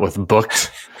mugshot with booked.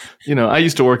 I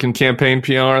used to work in campaign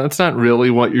PR. That's not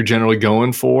really what you're generally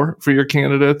going for your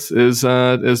candidates is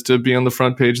to be on the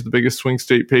front page of the biggest swing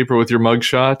state paper with your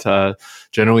mugshot.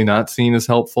 Generally not seen as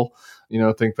helpful.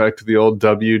 Think back to the old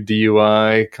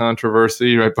WDUI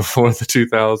controversy right before the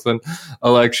 2000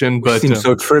 election. But it seems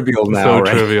so trivial now, so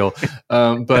right? trivial.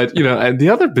 But and the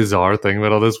other bizarre thing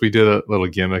about all this, we did a little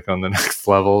gimmick on the Next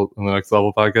Level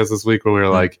podcast this week where we were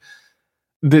like,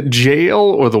 the jail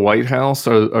or the White House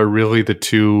are really the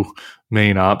two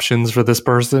main options for this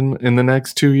person in the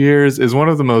next 2 years is one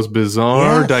of the most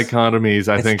bizarre dichotomies,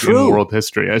 I think, in world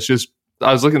history. It's just,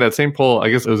 I was looking at that same poll,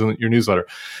 I guess it was in your newsletter.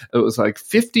 It was like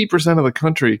 50% of the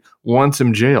country wants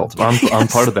him jailed. I'm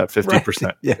part of that 50%.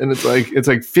 Right. Yeah. And it's like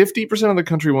 50% of the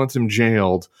country wants him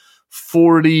jailed.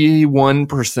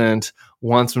 41%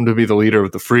 wants him to be the leader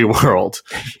of the free world.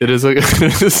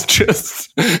 It's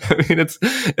just,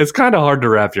 it's kind of hard to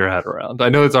wrap your head around. I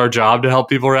know it's our job to help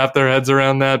people wrap their heads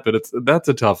around that, but that's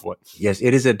a tough one. Yes,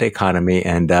 it is a dichotomy.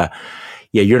 And,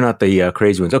 you're not the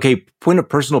crazy ones. Okay, point of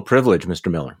personal privilege, Mr.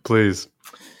 Miller. Please.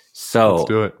 So, let's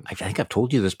do it. I think I've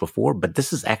told you this before, but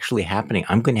this is actually happening.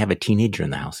 I'm going to have a teenager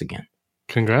in the house again.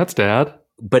 Congrats, Dad.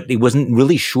 But it wasn't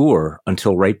really sure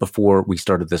until right before we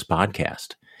started this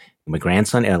podcast. My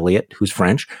grandson, Elliot, who's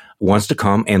French, wants to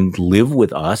come and live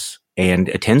with us and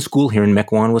attend school here in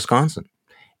Mequon, Wisconsin.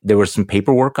 There was some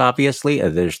paperwork, obviously.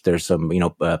 There's some,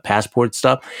 passport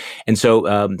stuff. And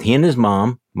so he and his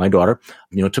mom, my daughter,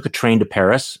 took a train to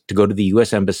Paris to go to the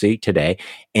U.S. Embassy today.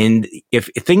 And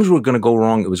if things were going to go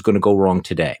wrong, it was going to go wrong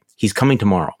today. He's coming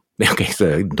tomorrow. Okay,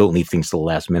 so don't leave things to the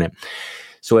last minute.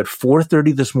 So at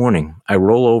 4:30 this morning, I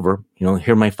roll over,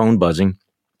 hear my phone buzzing,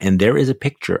 and there is a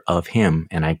picture of him,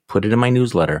 and I put it in my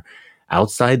newsletter,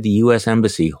 outside the U.S.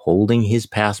 Embassy holding his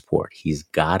passport. He's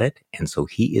got it, and so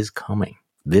he is coming.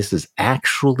 This is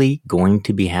actually going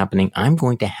to be happening. I'm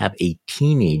going to have a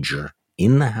teenager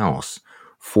in the house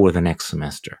for the next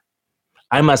semester.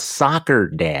 I'm a soccer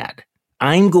dad.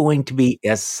 I'm going to be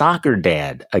a soccer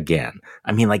dad again.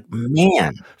 I mean,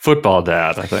 man. Football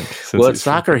dad, I think. Well, it's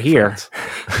soccer here.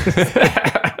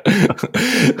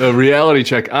 A reality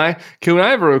check. Can I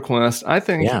have a request? I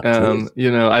think, I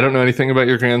don't know anything about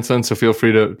your grandson, so feel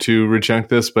free to reject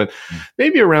this, but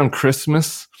maybe around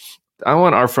Christmas, I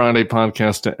want our Friday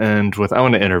podcast to end with, I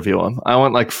want to interview him. I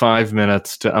want 5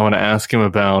 minutes I want to ask him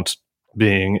about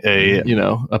being a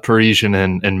Parisian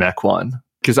in Mequon.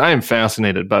 Because I am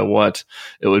fascinated by what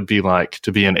it would be like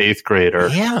to be an 8th grader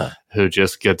who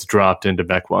just gets dropped into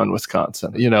Mequon,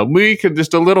 Wisconsin. We could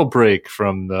just a little break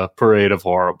from the parade of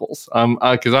horribles.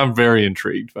 Because I'm very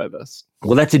intrigued by this.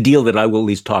 Well, that's a deal that I will at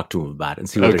least talk to him about and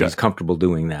see whether he's comfortable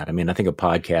doing that. I mean, I think a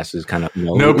podcast is kind of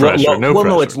no pressure.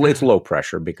 No, it's low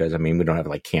pressure because we don't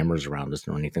have cameras around us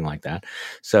or anything like that.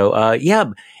 So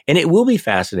and it will be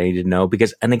fascinating to know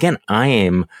because, and again, I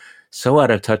am so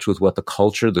out of touch with what the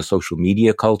social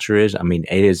media culture is. I mean,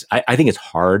 it is. I think it's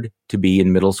hard to be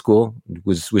in middle school.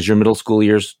 Was your middle school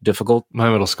years difficult?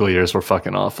 My middle school years were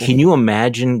fucking awful. Can you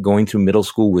imagine going through middle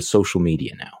school with social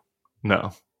media now?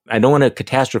 No. I don't want to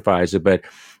catastrophize it, but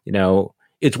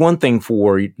it's one thing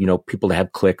for people to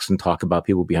have cliques and talk about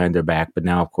people behind their back, but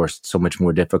now, of course, it's so much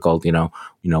more difficult.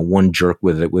 One jerk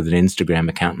with an Instagram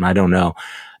account, and I don't know.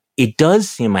 It does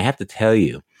seem, I have to tell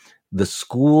you, the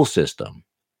school system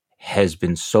has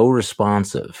been so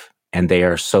responsive and they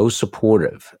are so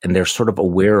supportive and they're sort of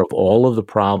aware of all of the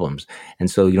problems. And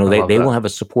so, they will have a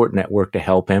support network to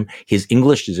help him. His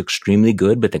English is extremely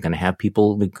good, but they're going to have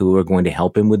people who are going to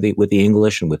help him with the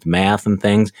English and with math and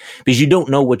things because you don't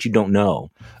know what you don't know.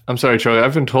 I'm sorry, Charlie.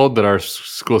 I've been told that our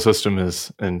school system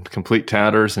is in complete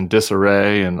tatters and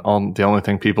disarray and the only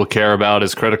thing people care about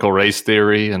is critical race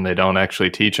theory and they don't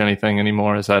actually teach anything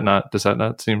anymore. Does that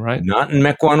not seem right? Not in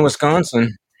Mequon,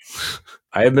 Wisconsin.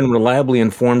 I have been reliably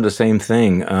informed the same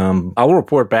thing. I'll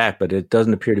report back, but it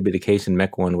doesn't appear to be the case in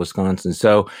Mequon, Wisconsin.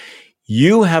 So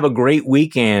you have a great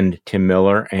weekend, Tim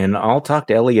Miller, and I'll talk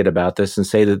to Elliot about this and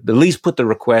say that at least put the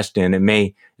request in. It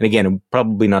may, and again,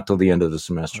 probably not till the end of the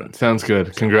semester. Sounds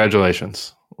good.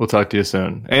 Congratulations. We'll talk to you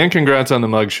soon. And congrats on the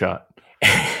mugshot.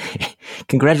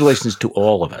 Congratulations to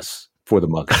all of us for the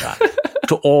mugshot.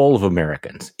 To all of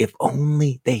Americans. If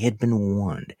only they had been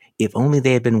warned. If only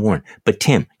they had been warned. But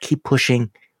Tim, keep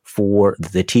pushing for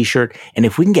the T-shirt. And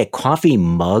if we can get coffee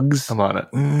mugs, I'm on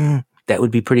it. That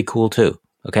would be pretty cool too.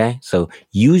 Okay? So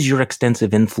use your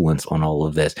extensive influence on all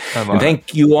of this. And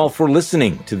thank you all for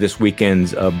listening to this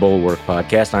weekend's Bulwark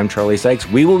podcast. I'm Charlie Sykes.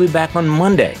 We will be back on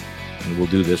Monday, and we'll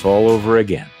do this all over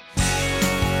again.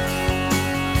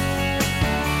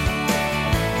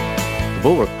 The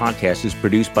Bulwark podcast is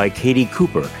produced by Katie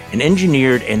Cooper and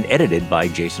engineered and edited by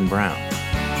Jason Brown.